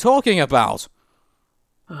 what are you talking about?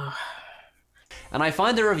 And I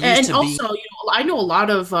find the reviews to be... And also, I know a lot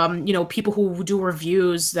of, people who do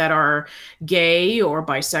reviews that are gay or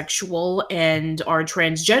bisexual and are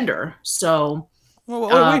transgender. So...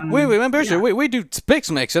 Wait, remember, we do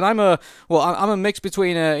Pix Mix, and I'm a mix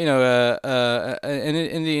between an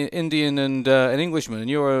Indian and an Englishman, and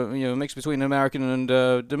you're a mix between an American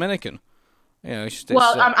and Dominican.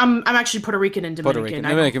 I'm actually Puerto Rican and Dominican.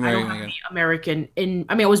 I don't have any American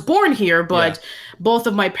I was born here, but both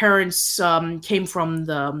of my parents came from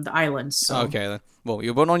the islands. So. Okay then. Well,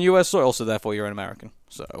 you're born on U.S. soil, so therefore you're an American.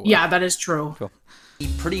 So yeah, that is true. Cool.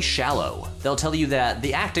 Pretty shallow. They'll tell you that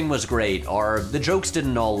the acting was great, or the jokes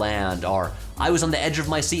didn't all land, or I was on the edge of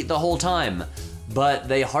my seat the whole time, but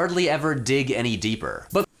they hardly ever dig any deeper.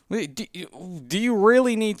 But do you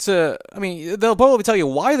really need to... I mean, they'll probably tell you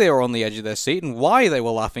why they were on the edge of their seat and why they were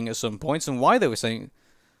laughing at some points and why they were saying...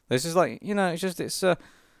 This is like, it's I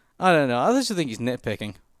don't know. I just think he's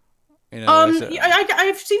nitpicking.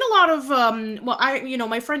 I've seen a lot of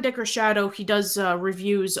my friend Decker Shadow, he does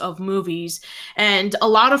reviews of movies, and a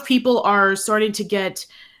lot of people are starting to get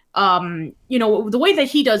the way that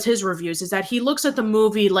he does his reviews is that he looks at the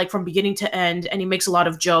movie like from beginning to end, and he makes a lot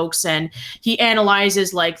of jokes, and he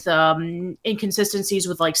analyzes like the inconsistencies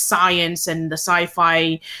with like science and the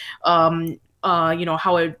sci-fi,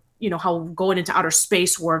 how it how going into outer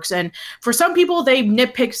space works. And for some people, they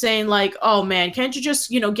nitpick saying like, oh man, can't you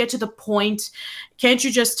just, get to the point? Can't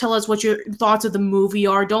you just tell us what your thoughts of the movie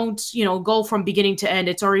are? Don't, go from beginning to end.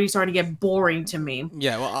 It's already starting to get boring to me.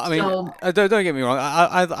 Yeah, well, I mean, don't get me wrong.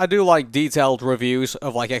 I do like detailed reviews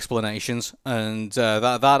of like explanations, and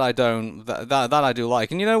that I do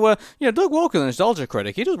like. And Doug Walker, the nostalgia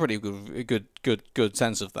critic, he does a pretty good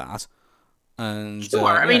sense of that. And,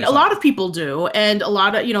 sure. A lot of people do, and a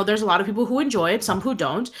lot of, there's a lot of people who enjoy it, some who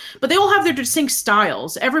don't, but they all have their distinct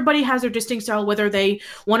styles. Everybody has their distinct style, whether they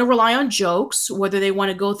want to rely on jokes, whether they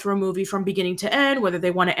want to go through a movie from beginning to end, whether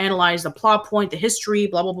they want to analyze the plot point, the history,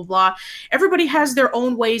 blah, blah, blah, blah. Everybody has their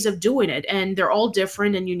own ways of doing it, and they're all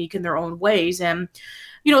different and unique in their own ways. And,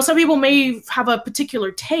 some people may have a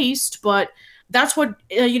particular taste, but that's what,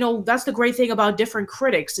 that's the great thing about different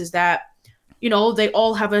critics is that, they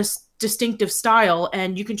all have a distinctive style,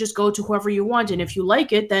 and you can just go to whoever you want, and if you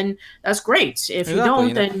like it, then that's great. If you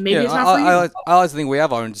don't, then maybe it's not for you. I like to think we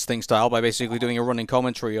have our own distinct style by basically doing a running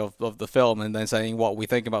commentary of the film and then saying what we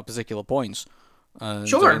think about particular points.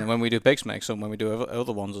 Sure. And when we do Pix Mix and when we do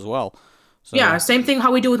other ones as well. So, yeah, same thing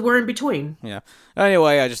how we do with We're in Between. Yeah.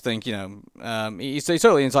 Anyway, I just think, he's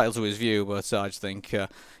totally entitled to his view, but I just think,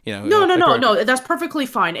 No, that's perfectly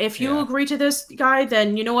fine. If you agree to this guy,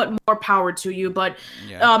 then you know what, more power to you. But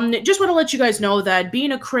just want to let you guys know that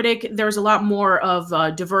being a critic, there's a lot more of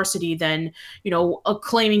diversity than,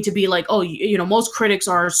 claiming to be like, most critics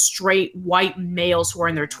are straight white males who are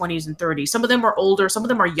in their 20s and 30s. Some of them are older, some of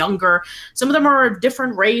them are younger, some of them are a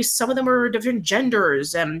different race, some of them are different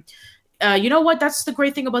genders, and you know what? That's the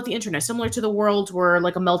great thing about the internet. Similar to the world, we're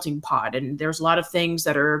like a melting pot, and there's a lot of things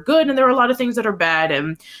that are good, and there are a lot of things that are bad,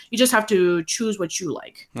 and you just have to choose what you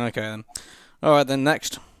like. Okay, then. All right, then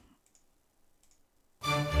next.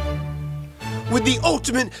 With the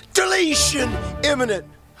ultimate deletion imminent,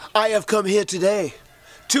 I have come here today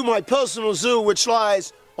to my personal zoo, which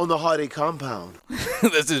lies on the Hardy compound.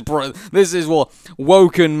 This is what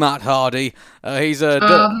woken Matt Hardy. He's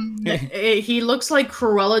he looks like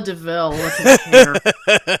Cruella DeVille with his hair.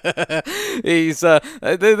 He's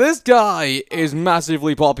this guy is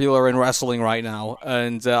massively popular in wrestling right now,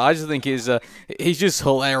 and I just think he's just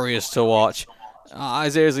hilarious to watch. I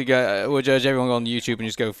seriously would urge everyone on YouTube and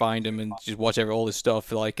just go find him and just watch all this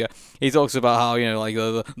stuff. Like he talks about how like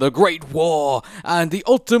the Great War and the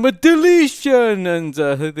ultimate deletion and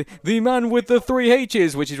the man with the 3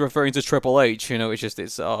 H's, which is referring to Triple H.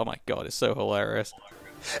 It's oh my god, it's so hilarious.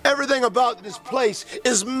 Everything about this place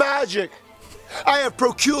is magic. I have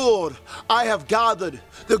procured, I have gathered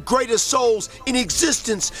the greatest souls in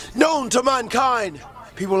existence known to mankind.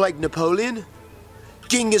 People like Napoleon,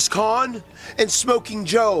 Genghis Khan, and Smoking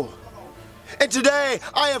Joe. And today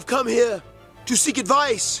I have come here to seek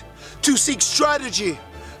advice, to seek strategy,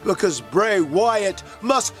 because Bray Wyatt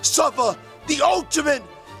must suffer the ultimate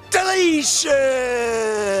deletion.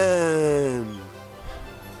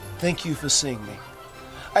 Thank you for seeing me.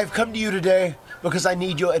 I've come to you today because I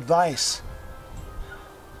need your advice.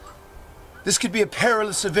 This could be a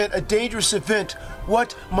perilous event, a dangerous event.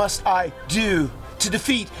 What must I do to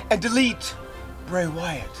defeat and delete Bray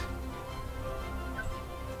Wyatt?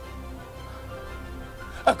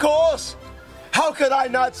 Of course! How could I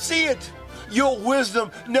not see it? Your wisdom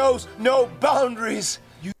knows no boundaries.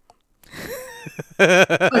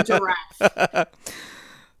 A giraffe.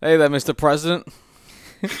 Hey there, Mr. President.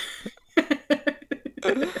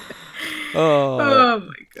 Oh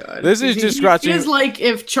my god. This is just scratching. It is like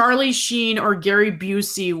if Charlie Sheen or Gary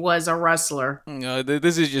Busey was a wrestler. No,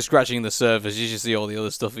 this is just scratching the surface. You should see all the other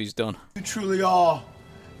stuff he's done. You truly are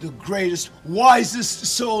the greatest, wisest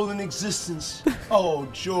soul in existence. Oh,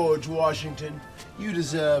 George Washington, you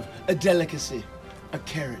deserve a delicacy, a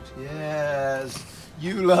carrot. Yes,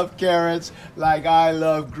 you love carrots like I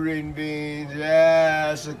love green beans.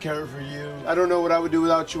 Yes, a carrot for you. I don't know what I would do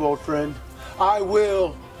without you, old friend. I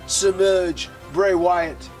will submerge Bray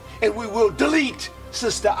Wyatt, and we will delete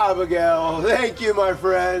Sister Abigail. Thank you, my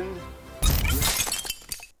friend.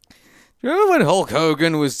 Remember when Hulk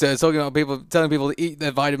Hogan was talking about telling people to eat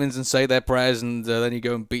their vitamins and say their prayers, and then you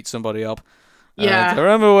go and beat somebody up? Yeah. I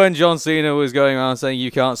remember when John Cena was going around saying,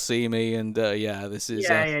 "You can't see me," and this is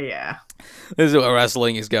Yeah. this is where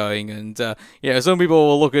wrestling is going, and some people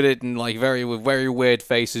will look at it and with very weird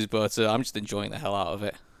faces, but I'm just enjoying the hell out of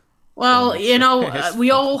it. Well,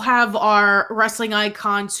 we all have our wrestling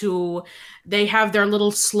icons who they have their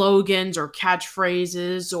little slogans or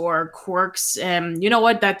catchphrases or quirks, and you know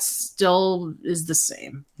what? That still is the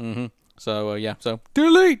same. Mm-hmm. So, so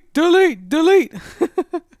delete.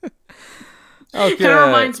 Okay. Kind of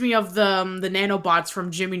reminds me of the nanobots from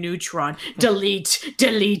Jimmy Neutron. Delete.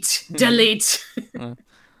 I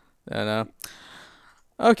know.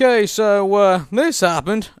 Okay, so this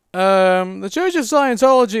happened. The Church of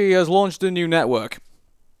Scientology has launched a new network.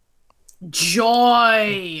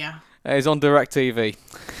 Joy! It's on DirecTV.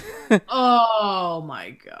 Oh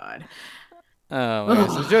my god. Oh my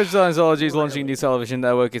God. So the Church of Scientology is launching a new television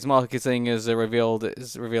network. Its marketing is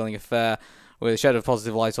revealing a fair with a shed of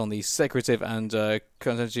positive light on the secretive and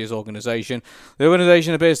contentious organization. The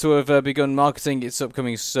organization appears to have begun marketing its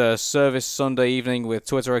upcoming service Sunday evening with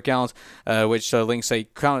Twitter account, which links a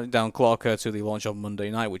countdown clock to the launch on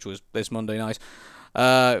Monday night, which was this Monday night.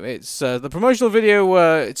 It's the promotional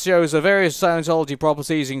video. It shows various Scientology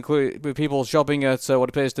properties, include people shopping at what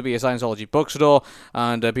appears to be a Scientology bookstore,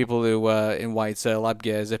 and people who in white lab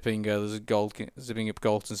gear zipping up gold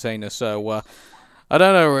containers. So I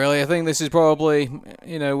don't know really. I think this is probably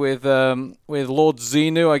with Lord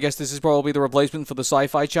Xenu. I guess this is probably the replacement for the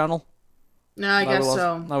Sci-Fi Channel. No, I guess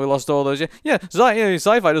so. Now we lost all those. Yeah.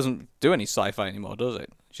 Sci-Fi doesn't do any sci-fi anymore, does it?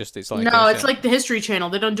 It's like it's like the History Channel.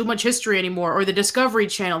 They don't do much history anymore, or the Discovery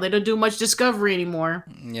Channel. They don't do much discovery anymore.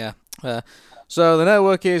 Yeah. So the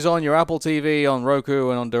network is on your Apple TV, on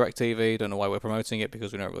Roku, and on DirecTV. Don't know why we're promoting it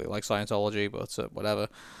because we don't really like Scientology, but whatever.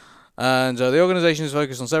 And the organization is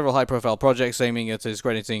focused on several high-profile projects aiming at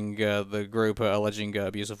discrediting the group, alleging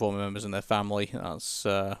abuse of former members and their family.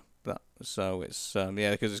 So it's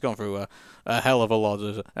because it's gone through a hell of a lot.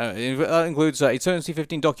 That includes a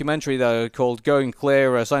 2015 documentary called "Going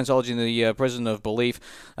Clear: Scientology in the Prison of Belief"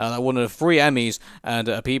 that won 3 Emmys and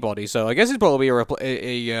a Peabody. So I guess it's probably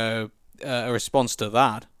a response to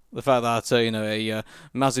that. The fact that a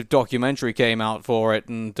massive documentary came out for it,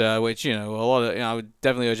 and which a lot of I would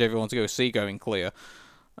definitely urge everyone to go see "Going Clear,"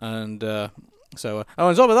 and. So,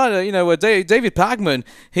 on top of that, David Pagman,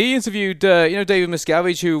 he interviewed, David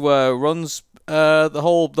Miscavige, who runs the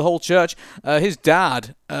whole church. His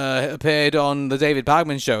dad appeared on the David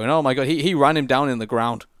Pagman show, and oh my God, he ran him down in the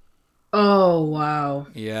ground. Oh wow!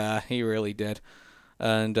 Yeah, he really did.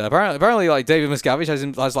 And apparently, like David Miscavige has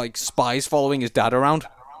like spies following his dad around.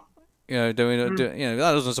 That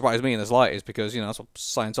doesn't surprise me in the slightest because that's what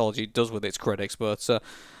Scientology does with its critics, but.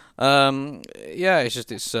 This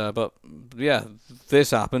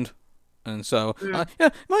happened. And so,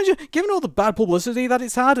 imagine, given all the bad publicity that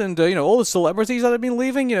it's had, and all the celebrities that have been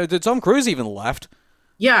leaving, Tom Cruise even left.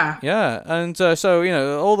 Yeah. Yeah, and so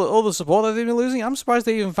all the support that they've been losing. I'm surprised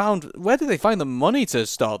they even found. Where did they find the money to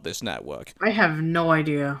start this network? I have no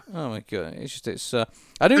idea. Oh my god, it's.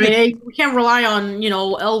 We can't rely on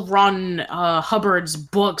L. Ron Hubbard's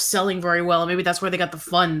books selling very well. Maybe that's where they got the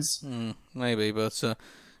funds. Maybe, but so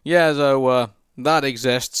that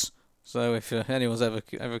exists. So if anyone's ever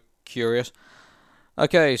curious.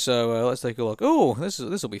 Okay, so let's take a look. Oh, this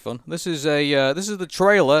will be fun. This is the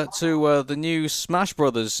trailer to the new Smash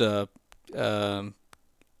Brothers game. So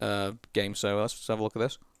let's just have a look at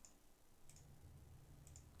this.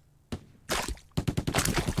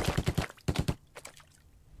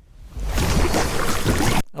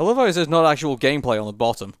 I love how it says not actual gameplay on the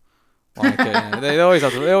bottom. Like, they always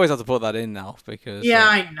have to put that in now because. Yeah,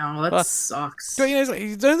 I know that sucks. But,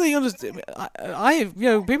 don't they understand?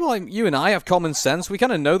 People like you and I have common sense. We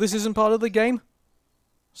kind of know this isn't part of the game,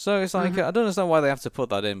 so it's like I don't understand why they have to put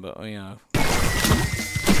that in. But Yeah,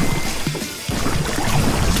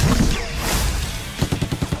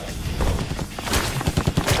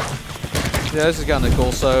 this is kind of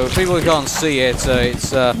cool. So people who can't see it,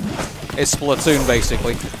 it's Splatoon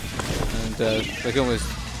basically, and they come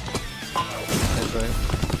with.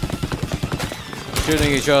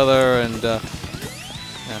 Shooting each other and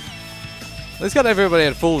this got everybody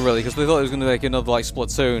at full really because they thought it was going to make another like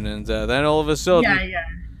Splatoon and then all of a sudden yeah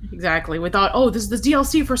exactly we thought this is the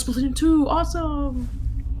DLC for Splatoon 2 awesome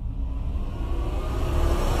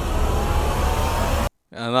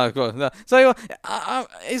and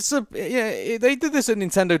so they did this at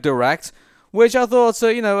Nintendo Direct. Which I thought,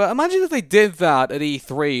 imagine if they did that at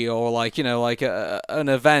E3 or like an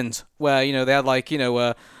event where they had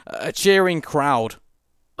a cheering crowd.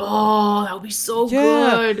 Oh, that would be so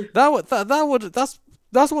good.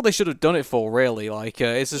 That's what they should have done it for, really. Like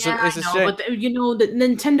it's a shame. But the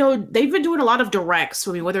Nintendo, they've been doing a lot of directs.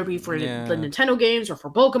 I mean, whether it be for the Nintendo games or for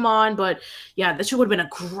Pokemon, but yeah, this would have been a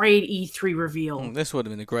great E3 reveal. This would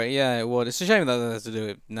have been a great, it would. It's a shame that they have to do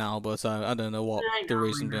it now, but I don't know what the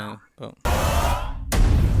reason being. But.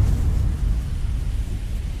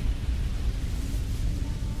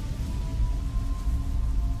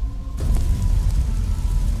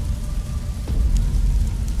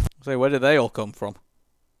 So where did they all come from?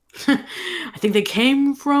 I think they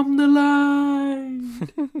came from the line.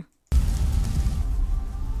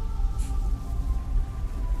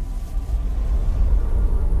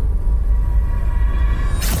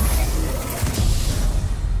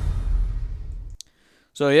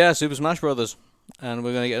 So yeah, Super Smash Brothers. And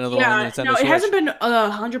we're going to get another one on Nintendo Switch. It hasn't been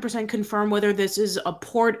 100% confirmed whether this is a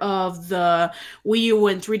port of the Wii U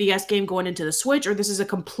and 3DS game going into the Switch, or this is a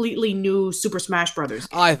completely new Super Smash Brothers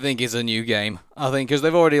game. I think it's a new game. I think because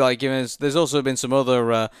they've already given us. There's also been some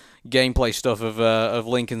other gameplay stuff of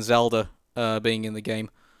Link and Zelda being in the game.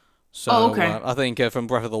 So I think from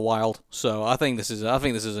Breath of the Wild. So I think this is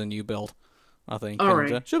a new build. I think. All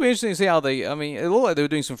right. Should be interesting to see how they. I mean, it looked like they were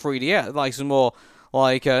doing some 3D, like some more.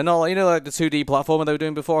 Like, not like, like the 2D platformer they were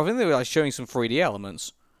doing before. I think they were showing some 3D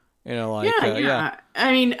elements. Yeah.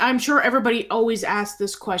 I mean, I'm sure everybody always asks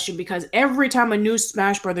this question because every time a new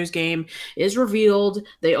Smash Brothers game is revealed,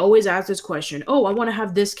 they always ask this question. Oh, I want to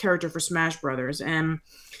have this character for Smash Brothers. And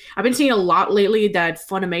I've been seeing a lot lately that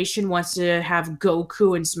Funimation wants to have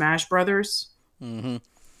Goku in Smash Brothers. Mm-hmm.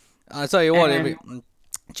 I'll tell you what, do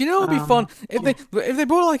you know what would be fun? If they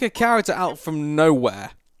brought a character out from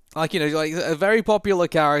nowhere. Like a very popular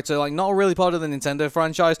character, not really part of the Nintendo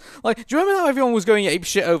franchise. Do you remember how everyone was going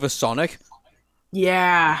apeshit over Sonic?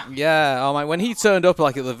 Yeah. Yeah. Oh my! When he turned up,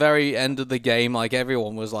 at the very end of the game,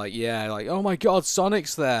 everyone was oh my god,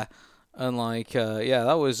 Sonic's there, and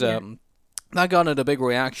that was that garnered a big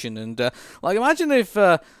reaction. And imagine if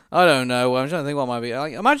I don't know, I'm trying to think what might be.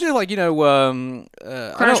 Imagine if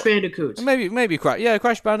Crash Bandicoot. Maybe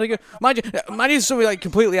Crash Bandicoot. Imagine something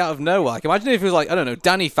completely out of nowhere. Imagine if it was I don't know,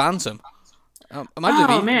 Danny Phantom. Man,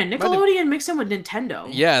 Nickelodeon mixed in with Nintendo.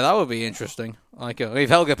 Yeah, that would be interesting. If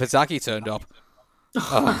Helga Pataki turned up.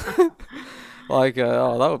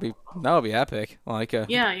 That would be epic. I think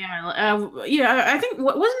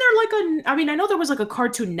wasn't there I know there was a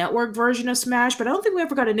Cartoon Network version of Smash, but I don't think we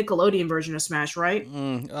ever got a Nickelodeon version of Smash, right?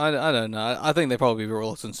 I don't know. I think they probably be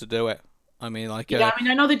reluctant to do it. I mean, I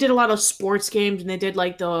know they did a lot of sports games and they did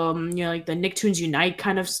the the Nicktoons Unite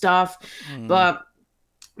kind of stuff, but.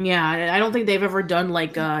 Yeah, I don't think they've ever done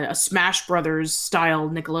a Smash Brothers style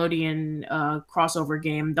Nickelodeon crossover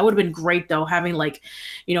game. That would have been great though, having maybe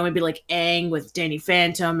Aang with Danny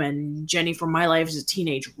Phantom and Jenny from My Life as a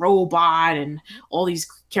Teenage Robot and all these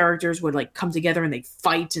characters would like come together and they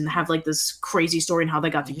fight and have like this crazy story and how they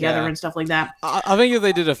got together and stuff like that. I think if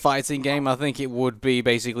they did a fighting game, I think it would be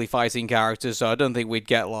basically fighting characters. So I don't think we'd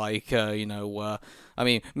get like I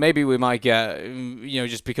mean, maybe we might get,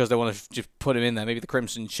 just because they want to just put him in there, maybe the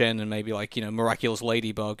Crimson Chin and maybe like, Miraculous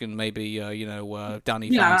Ladybug and maybe, Danny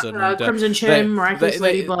Phantom. And, Crimson Chin, Miraculous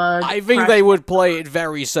Ladybug. I think they would play it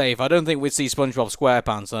very safe. I don't think we'd see SpongeBob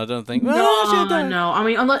SquarePants, and I don't think... No. I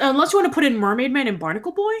mean, unless you want to put in Mermaid Man and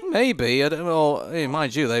Barnacle Boy? Maybe. I don't know.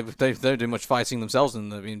 Mind you, they don't do much fighting themselves in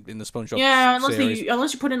the SpongeBob series.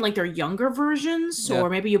 Unless you put in like their younger versions, or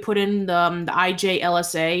maybe you put in the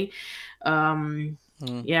IJLSA.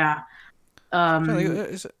 Yeah.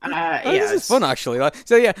 This is fun actually. Let's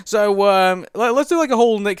do like a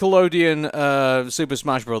whole Nickelodeon Super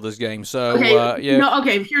Smash Brothers game. So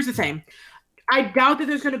here's the thing. I doubt that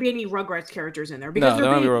there's going to be any Rugrats characters in there because there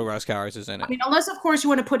won't be Rugrats characters in it. I mean, unless of course you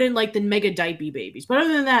want to put in like the Mega Diaper Babies, but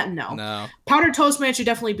other than that, no. Powdered Toast Man should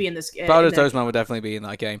definitely be in this game. Powdered Toast Man would definitely be in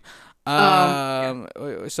that game. So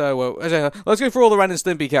let's go through all the Ren and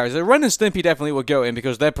Stimpy characters. Ren and Stimpy definitely would go in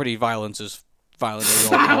because they're pretty violent as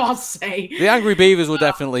I'll say. The Angry Beavers will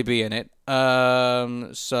definitely be in it. So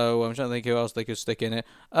I'm trying to think who else they could stick in it.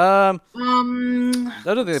 I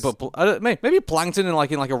don't think they put maybe Plankton in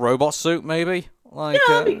like a robot suit, maybe. Like,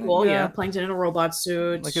 that'd be cool. Yeah, Plankton in a robot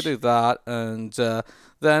suit. They could do that, and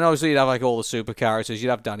then obviously you'd have like all the super characters. You'd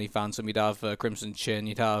have Danny Phantom. You'd have Crimson Chin.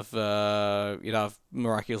 You'd have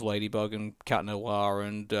Miraculous Ladybug and Cat Noir,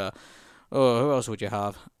 and who else would you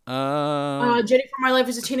have? Jenny from My Life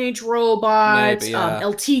as a Teenage Robot. Maybe,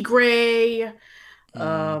 El Tigre.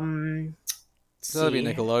 So that'd be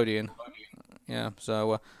Nickelodeon. Yeah.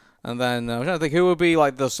 So, and then I'm trying to think who would be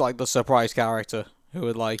like the surprise character who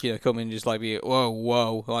would come in and just like be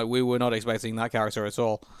whoa, like we were not expecting that character at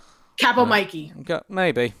all. Capo Mikey.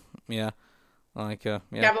 Maybe. Yeah. Capo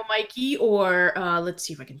Mikey, or let's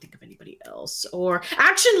see if I can think of anybody else. Or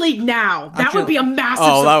Action League Now. That would be a massive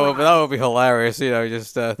surprise. that would be hilarious.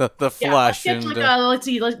 Just the Flash. Let's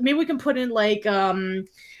see. Maybe we can put in like I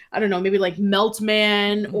don't know, maybe like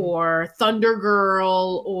Meltman or Thunder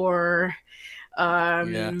Girl or put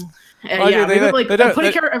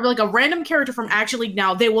a random character from Action League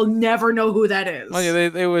Now. They will never know who that is.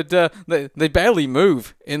 They would. They barely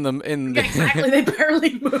move in them. Exactly, they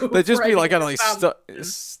barely move. They'd just be like kind of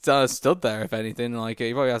stood there. If anything, like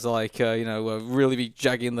you probably have to really be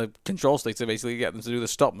jagging the control sticks to basically get them to do the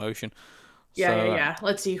stop motion. Yeah.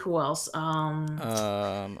 Let's see who else. Who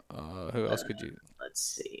else could you? Let's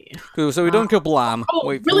see. Cool. So we done Kablam.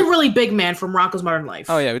 Really big man from Rocko's Modern Life.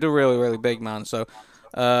 Oh yeah, we do really big man. So.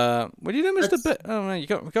 Would you do Mr. Big? Oh man, you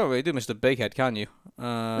can't really do Mr. Big Head, can you?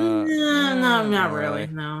 No, not really.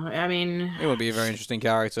 No, I mean, it would be a very interesting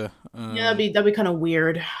character. That'd be kind of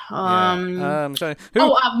weird. Muscular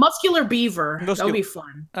Beaver. That would be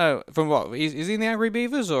fun. Oh, from what? Is he in the Angry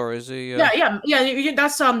Beavers or is he? Yeah.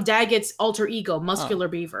 That's Daggett's alter ego, Muscular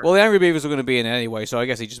Beaver. Well, the Angry Beavers are going to be in it anyway, so I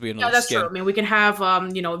guess he'd just be another. Yeah, that's skin. true. I mean, we can have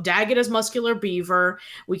Daggett as Muscular Beaver.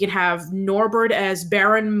 We can have Norbert as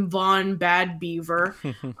Baron von Bad Beaver.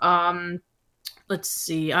 Let's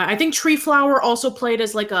see. I think Tree Flower also played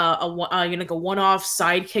as like a one-off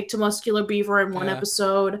sidekick to Muscular Beaver in one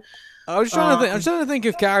episode. I was trying to think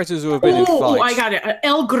of characters who have been in fights. Oh, I got it.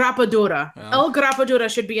 El Grappadura. Yeah. El Grappadura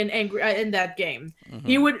should be in that game. Mm-hmm.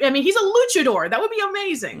 He would. I mean, he's a luchador. That would be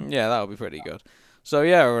amazing. Yeah, that would be pretty good. So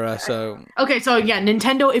yeah, okay. So yeah,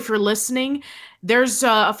 Nintendo, if you're listening, there's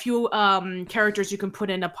a few characters you can put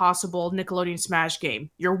in a possible Nickelodeon Smash game.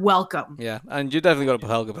 You're welcome. Yeah, and you definitely got to put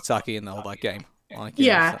Helga Pataki in all that game.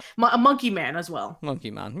 A Monkey Man as well.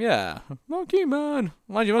 Monkey Man, yeah. Monkey Man.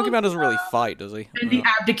 Mind you, Monkey Man doesn't really fight, does he? And the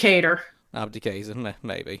Abdicator. Abdicator,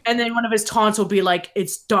 maybe. And then one of his taunts will be like,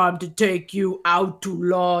 "It's time to take you out to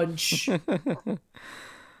lunch."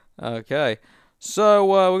 Okay.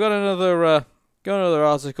 So we got another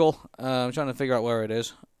article. I'm trying to figure out where it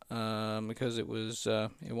is. Because it was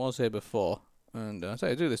here before. And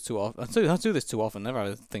I do this too often. I do this too often. Never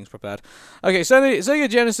have things prepared. Okay, so the Sega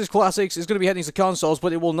Genesis Classics is going to be heading to consoles,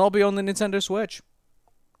 but it will not be on the Nintendo Switch.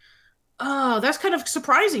 Oh, that's kind of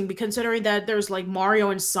surprising, considering that there's like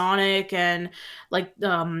Mario and Sonic, and like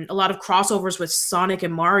a lot of crossovers with Sonic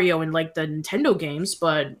and Mario in like the Nintendo games.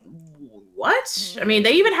 But what? I mean,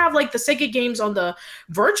 they even have like the Sega games on the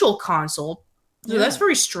Virtual Console. So that's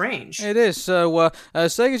very strange. It is. So,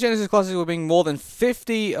 Sega Genesis Classics will bring more than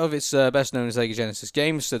 50 of its best-known Sega Genesis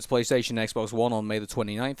games to PlayStation and Xbox One on May the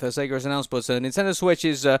 29th, Sega has announced, but Nintendo Switch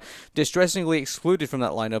is distressingly excluded from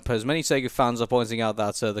that lineup, as many Sega fans are pointing out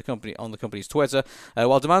that the company's Twitter,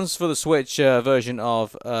 while demands for the Switch version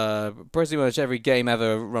of pretty much every game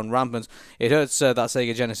ever run rampant, it hurts that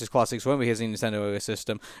Sega Genesis Classics won't be hitting Nintendo OS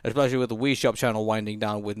system, especially with the Wii Shop channel winding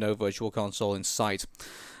down with no Virtual Console in sight.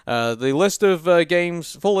 The list of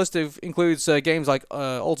games, full list includes games like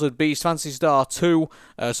Altered Beast, Phantasy Star 2,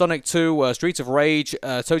 Sonic 2, Streets of Rage,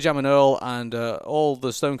 Toe Jam and Earl, and all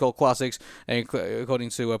the Stone Cold classics, according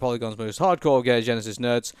to Polygon's most hardcore Genesis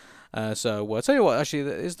nerds. So I'll tell you what, actually,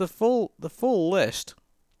 is the full list.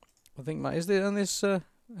 I think is it on this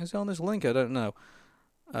link? I don't know.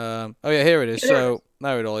 Oh yeah, here it is. So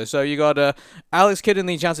there it all is. So you got Alex Kidd in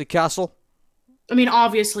the Enchanted Castle. I mean,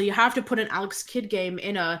 obviously, you have to put an Alex Kidd game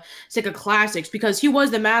in a Sega Classics because he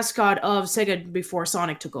was the mascot of Sega before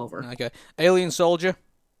Sonic took over. Okay. Alien Soldier.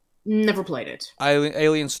 Never played it.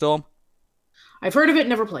 Alien Storm. I've heard of it,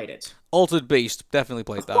 never played it. Altered Beast. Definitely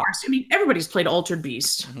played that. Of course. I mean, everybody's played Altered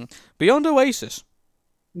Beast. Mm-hmm. Beyond Oasis.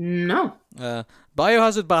 No.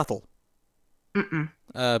 Biohazard Battle. Mm-mm.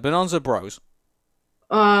 Bonanza Bros.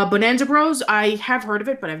 Bonanza Bros, I have heard of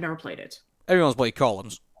it, but I've never played it. Everyone's played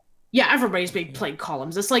Columns. Yeah, everybody's played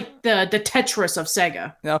Columns. It's like the Tetris of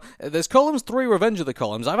Sega. Now, there's Columns 3 Revenge of the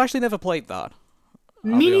Columns. I've actually never played that.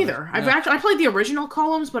 Me neither. I played the original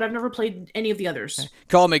Columns, but I've never played any of the others. Okay.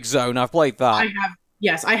 Comic Zone, I've played that.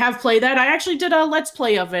 Yes, I have played that. I actually did a Let's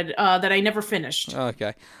Play of it that I never finished.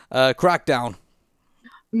 Okay. Crackdown.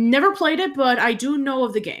 Never played it, but I do know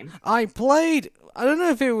of the game. I don't know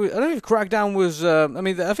if Crackdown was.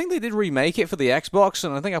 I think they did remake it for the Xbox,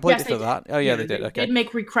 and I think I played it for that. Oh yeah, they did. Okay. They did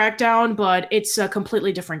make Crackdown, but it's a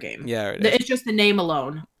completely different game. Yeah, it is. It's just the name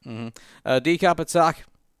alone. Mm-hmm. Decap Attack.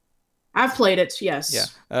 I've played it. Yes. Yeah.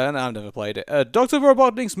 No, I've never played it. Dr.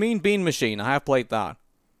 Robotnik's Mean Bean Machine. I have played that.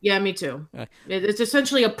 Yeah, me too. It's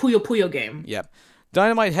essentially a Puyo Puyo game. Yep.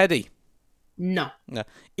 Dynamite Heady. No.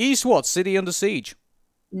 eSWAT City Under Siege.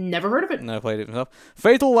 Never heard of it. Never played it myself.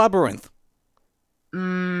 Fatal Labyrinth.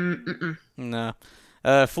 Mm-mm. No.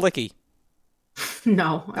 Flicky.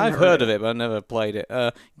 No. I've heard of it, but I've never played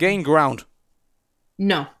it. Gain Ground.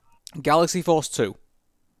 No. Galaxy Force 2.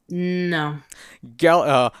 No.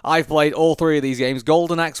 I've played all three of these games.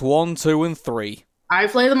 Golden Axe 1, 2, and 3. I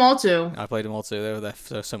played them all too. I played them all too.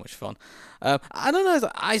 They're so much fun. I don't know.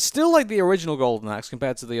 I still like the original Golden Axe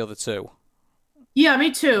compared to the other two. Yeah,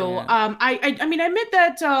 me too. Yeah. I mean, I admit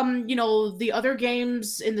that the other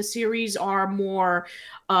games in the series are more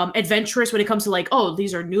adventurous when it comes to like, oh,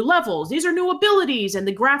 these are new levels, these are new abilities, and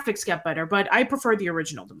the graphics get better. But I prefer the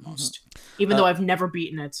original the most, even though I've never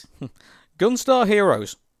beaten it. Gunstar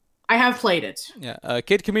Heroes. I have played it. Yeah.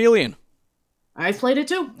 Kid Chameleon. I've played it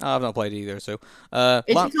too. I've not played either, so.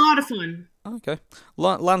 It's a lot of fun. Okay.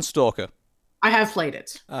 Landstalker. I have played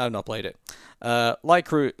it. I've not played it. Light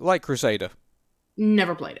Crusader.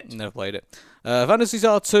 Never played it. Never played it. Phantasy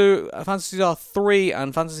Star 2, Phantasy Star 3,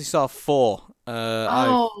 and Phantasy Star 4.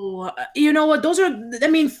 You know what? Those are. I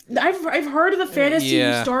mean, I've heard of the Fantasy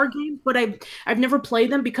Star games, but I've never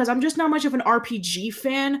played them because I'm just not much of an RPG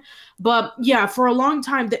fan. But yeah, for a long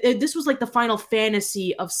time, this was like the Final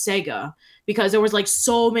Fantasy of Sega because there was like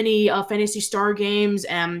so many Fantasy Star games,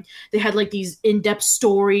 and they had like these in-depth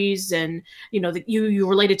stories, and you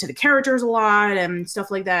related to the characters a lot and stuff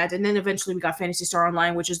like that. And then eventually we got Fantasy Star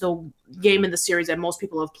Online, which is the game in the series that most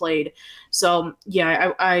people have played. So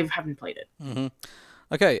yeah, I haven't played it. Mm-hmm.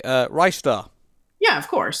 Okay, Rice Star. Yeah, of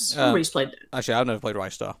course. Everybody's played it. Actually, I've never played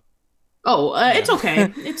Rice Star. Oh, it's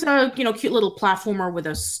okay. It's a cute little platformer with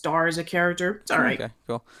a star as a character. It's all right. Okay,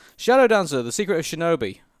 cool. Shadow Dancer: The Secret of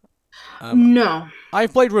Shinobi. No.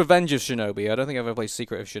 I've played Revenge of Shinobi. I don't think I've ever played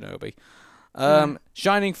Secret of Shinobi.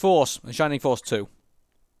 Shining Force and Shining Force 2.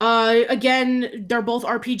 Again, they're both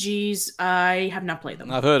RPGs. I have not played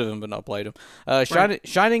them. I've heard of them, but not played them.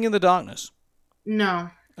 Shining in the Darkness.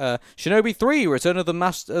 No. Shinobi 3, Return of the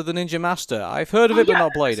Ninja Master. I've heard of it, but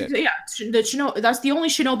not played it. Yeah, that's the only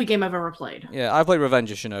Shinobi game I've ever played. Yeah, I've played Revenge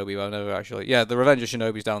of Shinobi, but I've never actually... Yeah, the Revenge of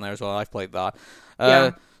Shinobi's down there as well. I've played that.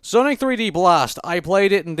 Sonic 3D Blast. I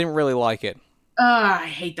played it and didn't really like it. I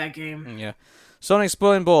hate that game. Yeah. Sonic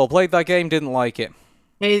Spin Ball. Played that game, didn't like it.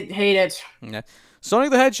 Hate it. Yeah. Sonic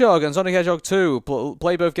the Hedgehog and Sonic Hedgehog 2.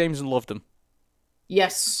 Played both games and loved them.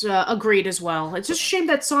 Yes, agreed as well. It's just a shame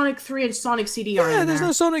that Sonic 3 and Sonic CD aren't in there. Yeah, there's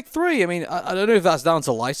no Sonic 3. I mean, I don't know if that's down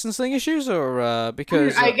to licensing issues or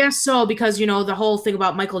because... I guess so, because, the whole thing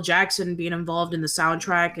about Michael Jackson being involved in the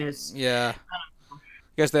soundtrack is... Yeah.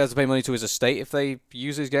 I guess they have to pay money to his estate if they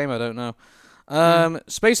use his game. I don't know.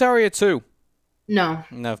 Space Harrier 2. No.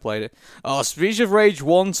 Never played it. Oh, Streets of Rage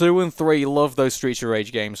 1, 2, and 3. Love those Streets of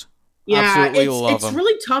Rage games. Yeah, Absolutely love it's them.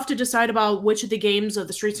 really tough to decide about which of the games of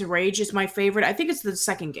the Streets of Rage is my favorite. I think it's the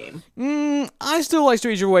second game. I still like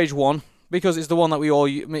Streets of Rage 1 because it's the one that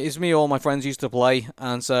it's me all my friends used to play,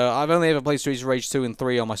 and so I've only ever played Streets of Rage 2 and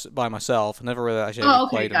 3 by myself. Never really actually ever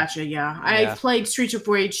played them. Gotcha, yeah. I played Streets of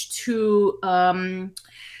Rage 2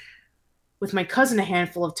 with my cousin a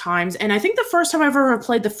handful of times, and I think the first time I ever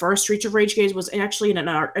played the first Streets of Rage games was actually in an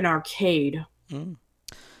arcade.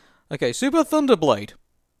 Okay, Super Thunderblade.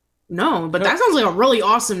 No, but that sounds like a really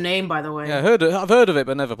awesome name, by the way. Yeah, I've heard of it,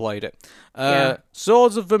 but never played it.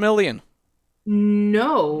 Swords of Vermilion.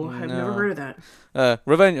 No, I've never heard of that.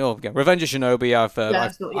 Revenge of Shinobi.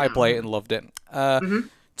 I played it and loved it.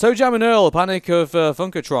 Toe Jam and Earl, Panic of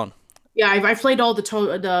Funkatron. Yeah, I played all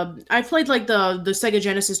I played like the Sega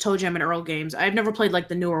Genesis Toe Jam and Earl games. I've never played like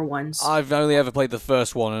the newer ones. I've only ever played the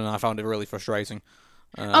first one, and I found it really frustrating.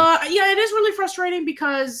 Yeah, it is really frustrating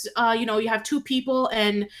because you have two people,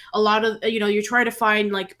 and a lot of you're trying to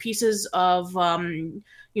find like pieces of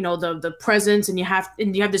the presents, and you have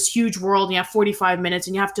this huge world, and you have 45 minutes,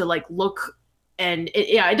 and you have to like look. And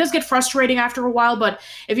it does get frustrating after a while, but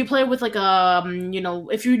if you play with like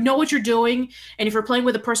if you know what you're doing, and if you're playing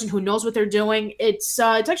with a person who knows what they're doing, it's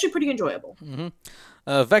actually pretty enjoyable.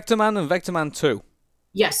 Vectorman and Vectorman 2.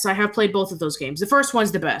 Yes, I have played both of those games. The first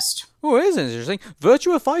one's the best. Oh, it is interesting.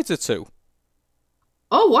 Virtua Fighter 2.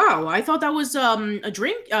 Oh wow, I thought that was not a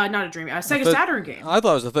Sega Saturn game. I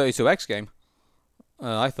thought it was a 32X game.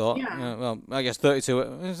 I thought. Yeah. Well, I guess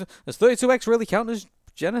 32. Does 32X really count as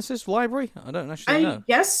Genesis library? I don't actually know. I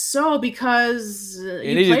guess so, because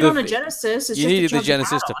you played on a Genesis. You needed the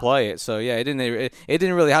Genesis to play it, so yeah, it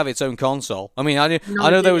didn't really have its own console. I mean, I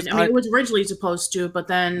know there was. It was originally supposed to, but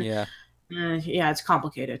then it's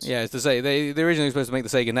complicated. Yeah, it's to say they originally were supposed to make the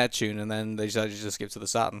Sega Neptune, and then they decided to just skip to the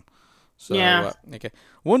Saturn. So okay,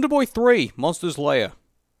 Wonder Boy 3, Monsters Lair.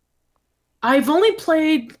 I've only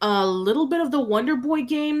played a little bit of the Wonder Boy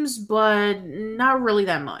games, but not really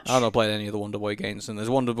that much. I've not played any of the Wonder Boy games, and there's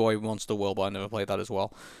Wonder Boy Monster World, but I never played that as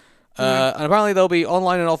well. And apparently there'll be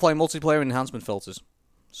online and offline multiplayer enhancement filters.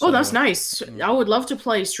 So, that's nice. I would love to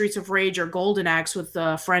play Streets of Rage or Golden Axe with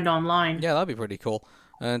a friend online. Yeah, that'd be pretty cool.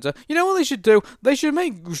 And you know what they should do? They should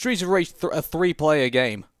make Streets of Rage a 3-player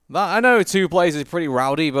game. I know 2 players is pretty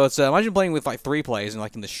rowdy, but imagine playing with like 3 players and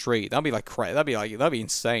like in the street. That'd be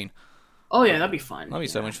insane. Oh yeah, that'd be fun. That'd be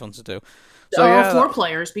so much fun to do. So 4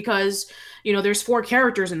 players, because there's 4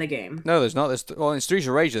 characters in the game. No, there's not. In Streets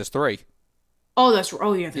of Rage, there's 3. Oh, that's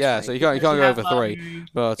right. Yeah, so you can't go over 3.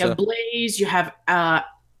 But you have Blaze, you have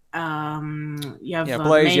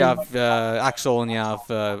Blaze, you have Axel, and you have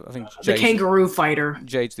I think Jade's, the Kangaroo Fighter.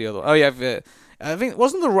 Jade's the other. Oh yeah. I think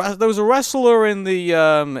there was a wrestler in the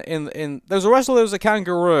there was a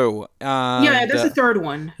kangaroo. Yeah, there's a third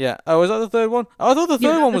one. Yeah. Oh, was that the third one? Oh, I thought the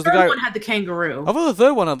third one was the guy. The third one had the kangaroo. I thought the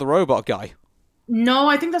third one had the robot guy. No,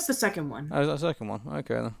 I think that's the second one. Oh, is that the second one?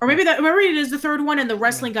 Okay then. Or maybe it is the third one, and the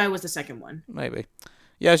wrestling guy was the second one. Maybe.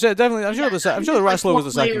 Yeah, definitely. I'm sure the wrestler was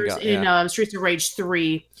the second guy. In Streets of Rage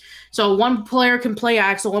 3, so one player can play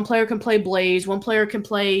Axel, one player can play Blaze, one player can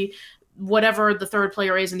play whatever the third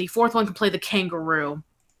player is, and the fourth one can play the kangaroo.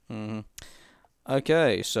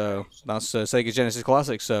 Okay, so that's Sega Genesis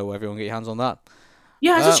Classic, so everyone get your hands on that.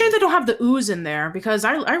 Yeah, it's a shame they don't have the ooze in there, because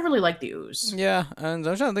I really like the ooze. Yeah, and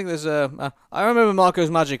I'm trying to think there's I remember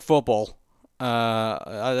Marco's Magic Football.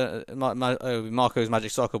 Marco's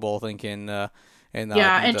Magic Soccer Ball, I think, in that.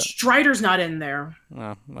 Yeah, and Strider's not in there.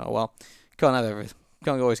 Oh, well, can't have everything.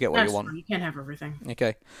 Can't always get what you want. True. You can't have everything.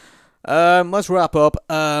 Okay. Let's wrap up.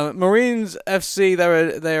 Marines FC.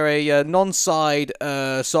 They're a non-side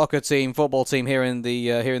soccer team, football team here in the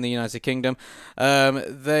United Kingdom.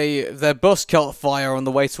 Their bus caught fire on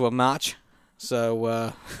the way to a match,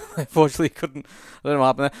 so unfortunately I don't know what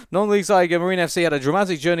happened there. Non-league side Marine FC had a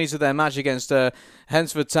dramatic journey to their match against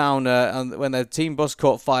Hensford Town when their team bus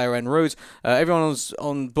caught fire en route. Everyone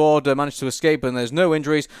on board managed to escape, and there's no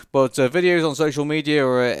injuries. But videos on social media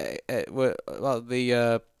were about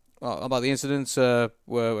the incidents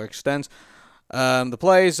were extent. The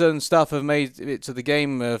players and staff have made it to the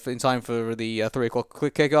game in time for the 3 o'clock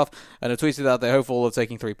kickoff, and have tweeted that they're hopeful of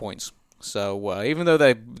taking 3 points. So even though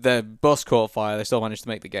their bus caught fire, they still managed to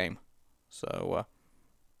make the game. So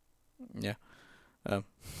yeah. I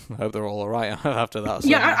hope they're all alright after that. So.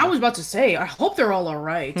 Yeah, I was about to say, I hope they're all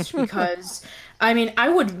alright, because, I mean, I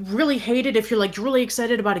would really hate it if you're, like, really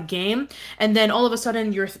excited about a game, and then all of a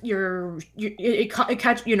sudden it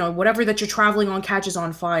catch, whatever that you're traveling on catches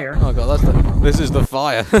on fire. Oh god, this is the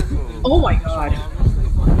fire. Oh my god.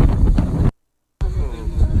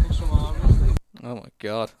 Oh my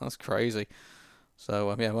god, that's crazy.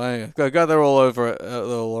 So yeah, well, go they're all over it. They're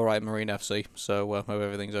all alright, Marine FC. So hope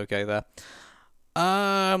everything's okay there.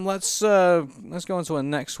 Let's go on to our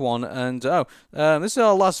next one, and this is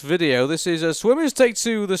our last video. This is swimmers take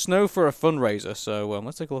to the snow for a fundraiser. So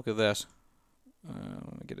let's take a look at this.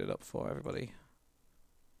 Let me get it up for everybody.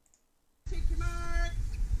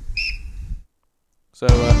 So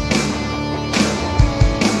there's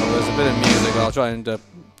a bit of music. I'll try and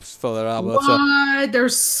fill that out. What? They're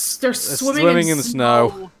swimming in the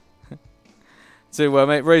snow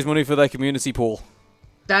to raise money for their community pool.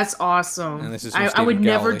 That's awesome. And this is I would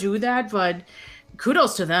never do that, but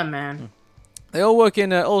kudos to them, man. They all work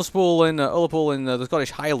in Ullapool in the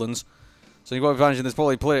Scottish Highlands. So you've got to imagine there's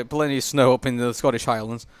probably plenty of snow up in the Scottish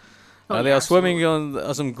Highlands. They are swimming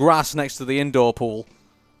on some grass next to the indoor pool.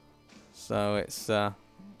 So it's that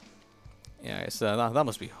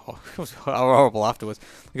must be horrible afterwards.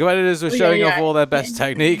 The competitors were showing off all their best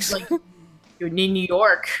techniques. Like, in New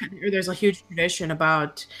York, there's a huge tradition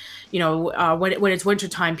about, when it's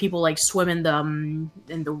wintertime, people like swim on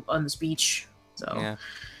this beach. So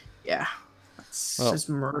yeah, it's just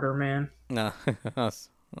murder, man. No, that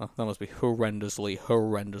must be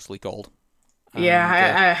horrendously cold.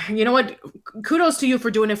 Yeah, you know what? Kudos to you for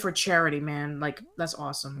doing it for charity, man. Like, that's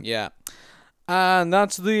awesome. Yeah. And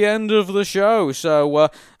that's the end of the show. So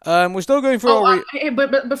we're still going through.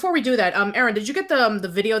 But before we do that, Aaron, did you get the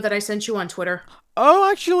video that I sent you on Twitter? Oh,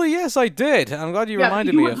 actually, yes, I did. I'm glad you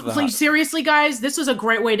reminded me of that. Please, seriously, guys, this is a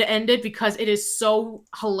great way to end it because it is so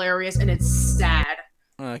hilarious and it's sad.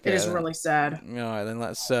 Okay, it is really sad. All right, then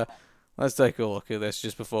let's take a look at this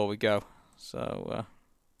just before we go. So.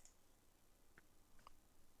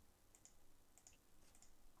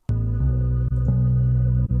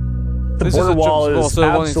 The border wall is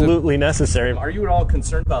absolutely necessary. Are you at all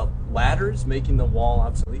concerned about ladders making the wall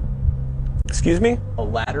obsolete? Excuse me? A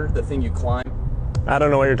ladder, the thing you climb? I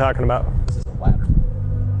don't know what you're talking about. This is a ladder.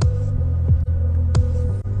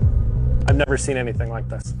 I've never seen anything like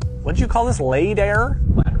this. What did you call this? Laid air?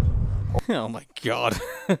 Ladder. Oh my god.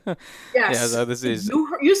 Yes. Yeah, so this is.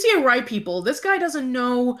 You see it right, people. This guy doesn't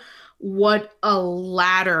know what a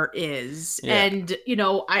ladder is, and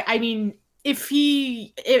I mean. Have you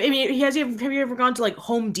ever gone to like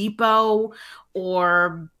Home Depot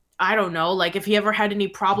or I don't know, like if he ever had any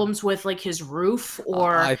problems with like his roof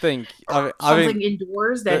or I think something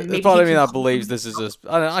indoors, then maybe part of me that believes this is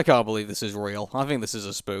I can't believe this is real. I think this is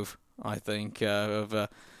a spoof. I think because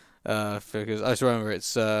I just remember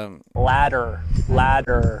it's ladder.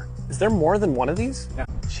 Is there more than one of these? Yeah.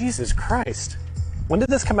 Jesus Christ. When did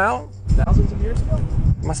this come out? Thousands of years ago.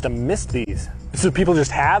 Must have missed these. So people just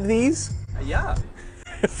have these? Yeah.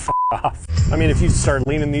 F off. I mean, if you start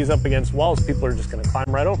leaning these up against walls, people are just going to climb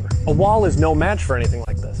right over. A wall is no match for anything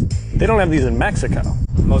like this. They don't have these in Mexico.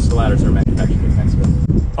 Most of the ladders are manufactured in Mexico.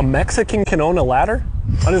 A Mexican can own a ladder?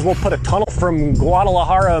 Might as well put a tunnel from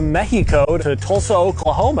Guadalajara, Mexico to Tulsa,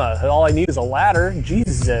 Oklahoma. All I need is a ladder.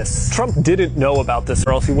 Jesus. Trump didn't know about this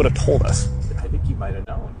or else he would have told us. I think he might have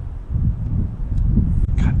known.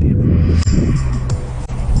 God damn it.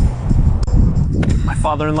 My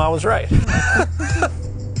father-in-law was right.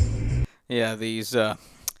 Yeah, these. That's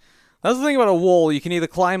the thing about a wall. You can either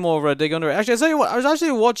climb or dig under it. Actually, I tell you what. I was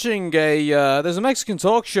actually watching there's a Mexican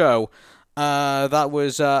talk show. That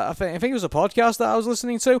was I think it was a podcast that I was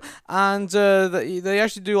listening to, and they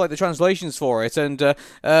actually do like the translations for it, and they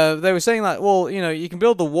were saying that you can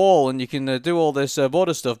build the wall and you can do all this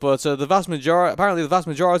border stuff, but the vast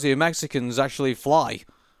majority of Mexicans actually fly,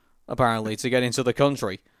 apparently, to get into the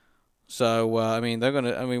country. So what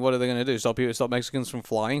are they gonna do? Stop Mexicans from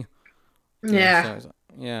flying? Yeah.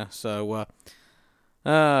 So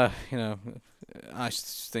I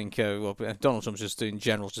just think Donald Trump's just in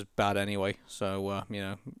general just bad anyway. So of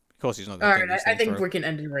course he's not. All right, I think we can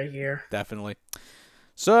end it right here. Definitely.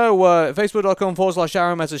 So,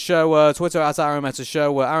 facebook.com/AronMeta Show, Twitter @AronMeta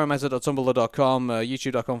Show, AronMeta.tumblr.com,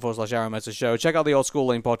 YouTube.com/AronMeta Show. Check out the Old School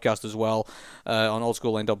Lane podcast as well on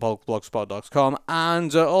oldsschoollane.blogspot.com.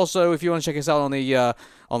 And also, if you want to check us out on the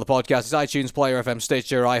podcast, it's iTunes, Player FM,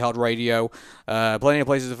 Stitcher, iHeartRadio, plenty of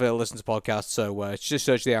places to listen to podcasts. So just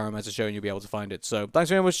search the Aaron Meta Show and you'll be able to find it. So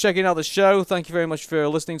thanks very much for checking out the show. Thank you very much for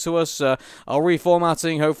listening to us. Our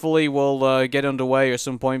reformatting hopefully will get underway at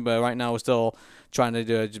some point, but right now we're still trying to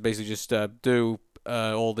do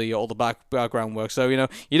all the background work. So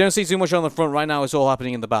you don't see too much on the front right now. It's all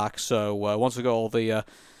happening in the back. So once we got all the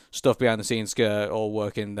stuff behind the scenes all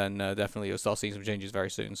working, then definitely you'll start seeing some changes very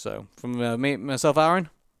soon. So from myself, Aaron,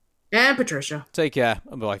 and Patricia, take care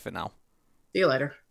and bye for now. See you later.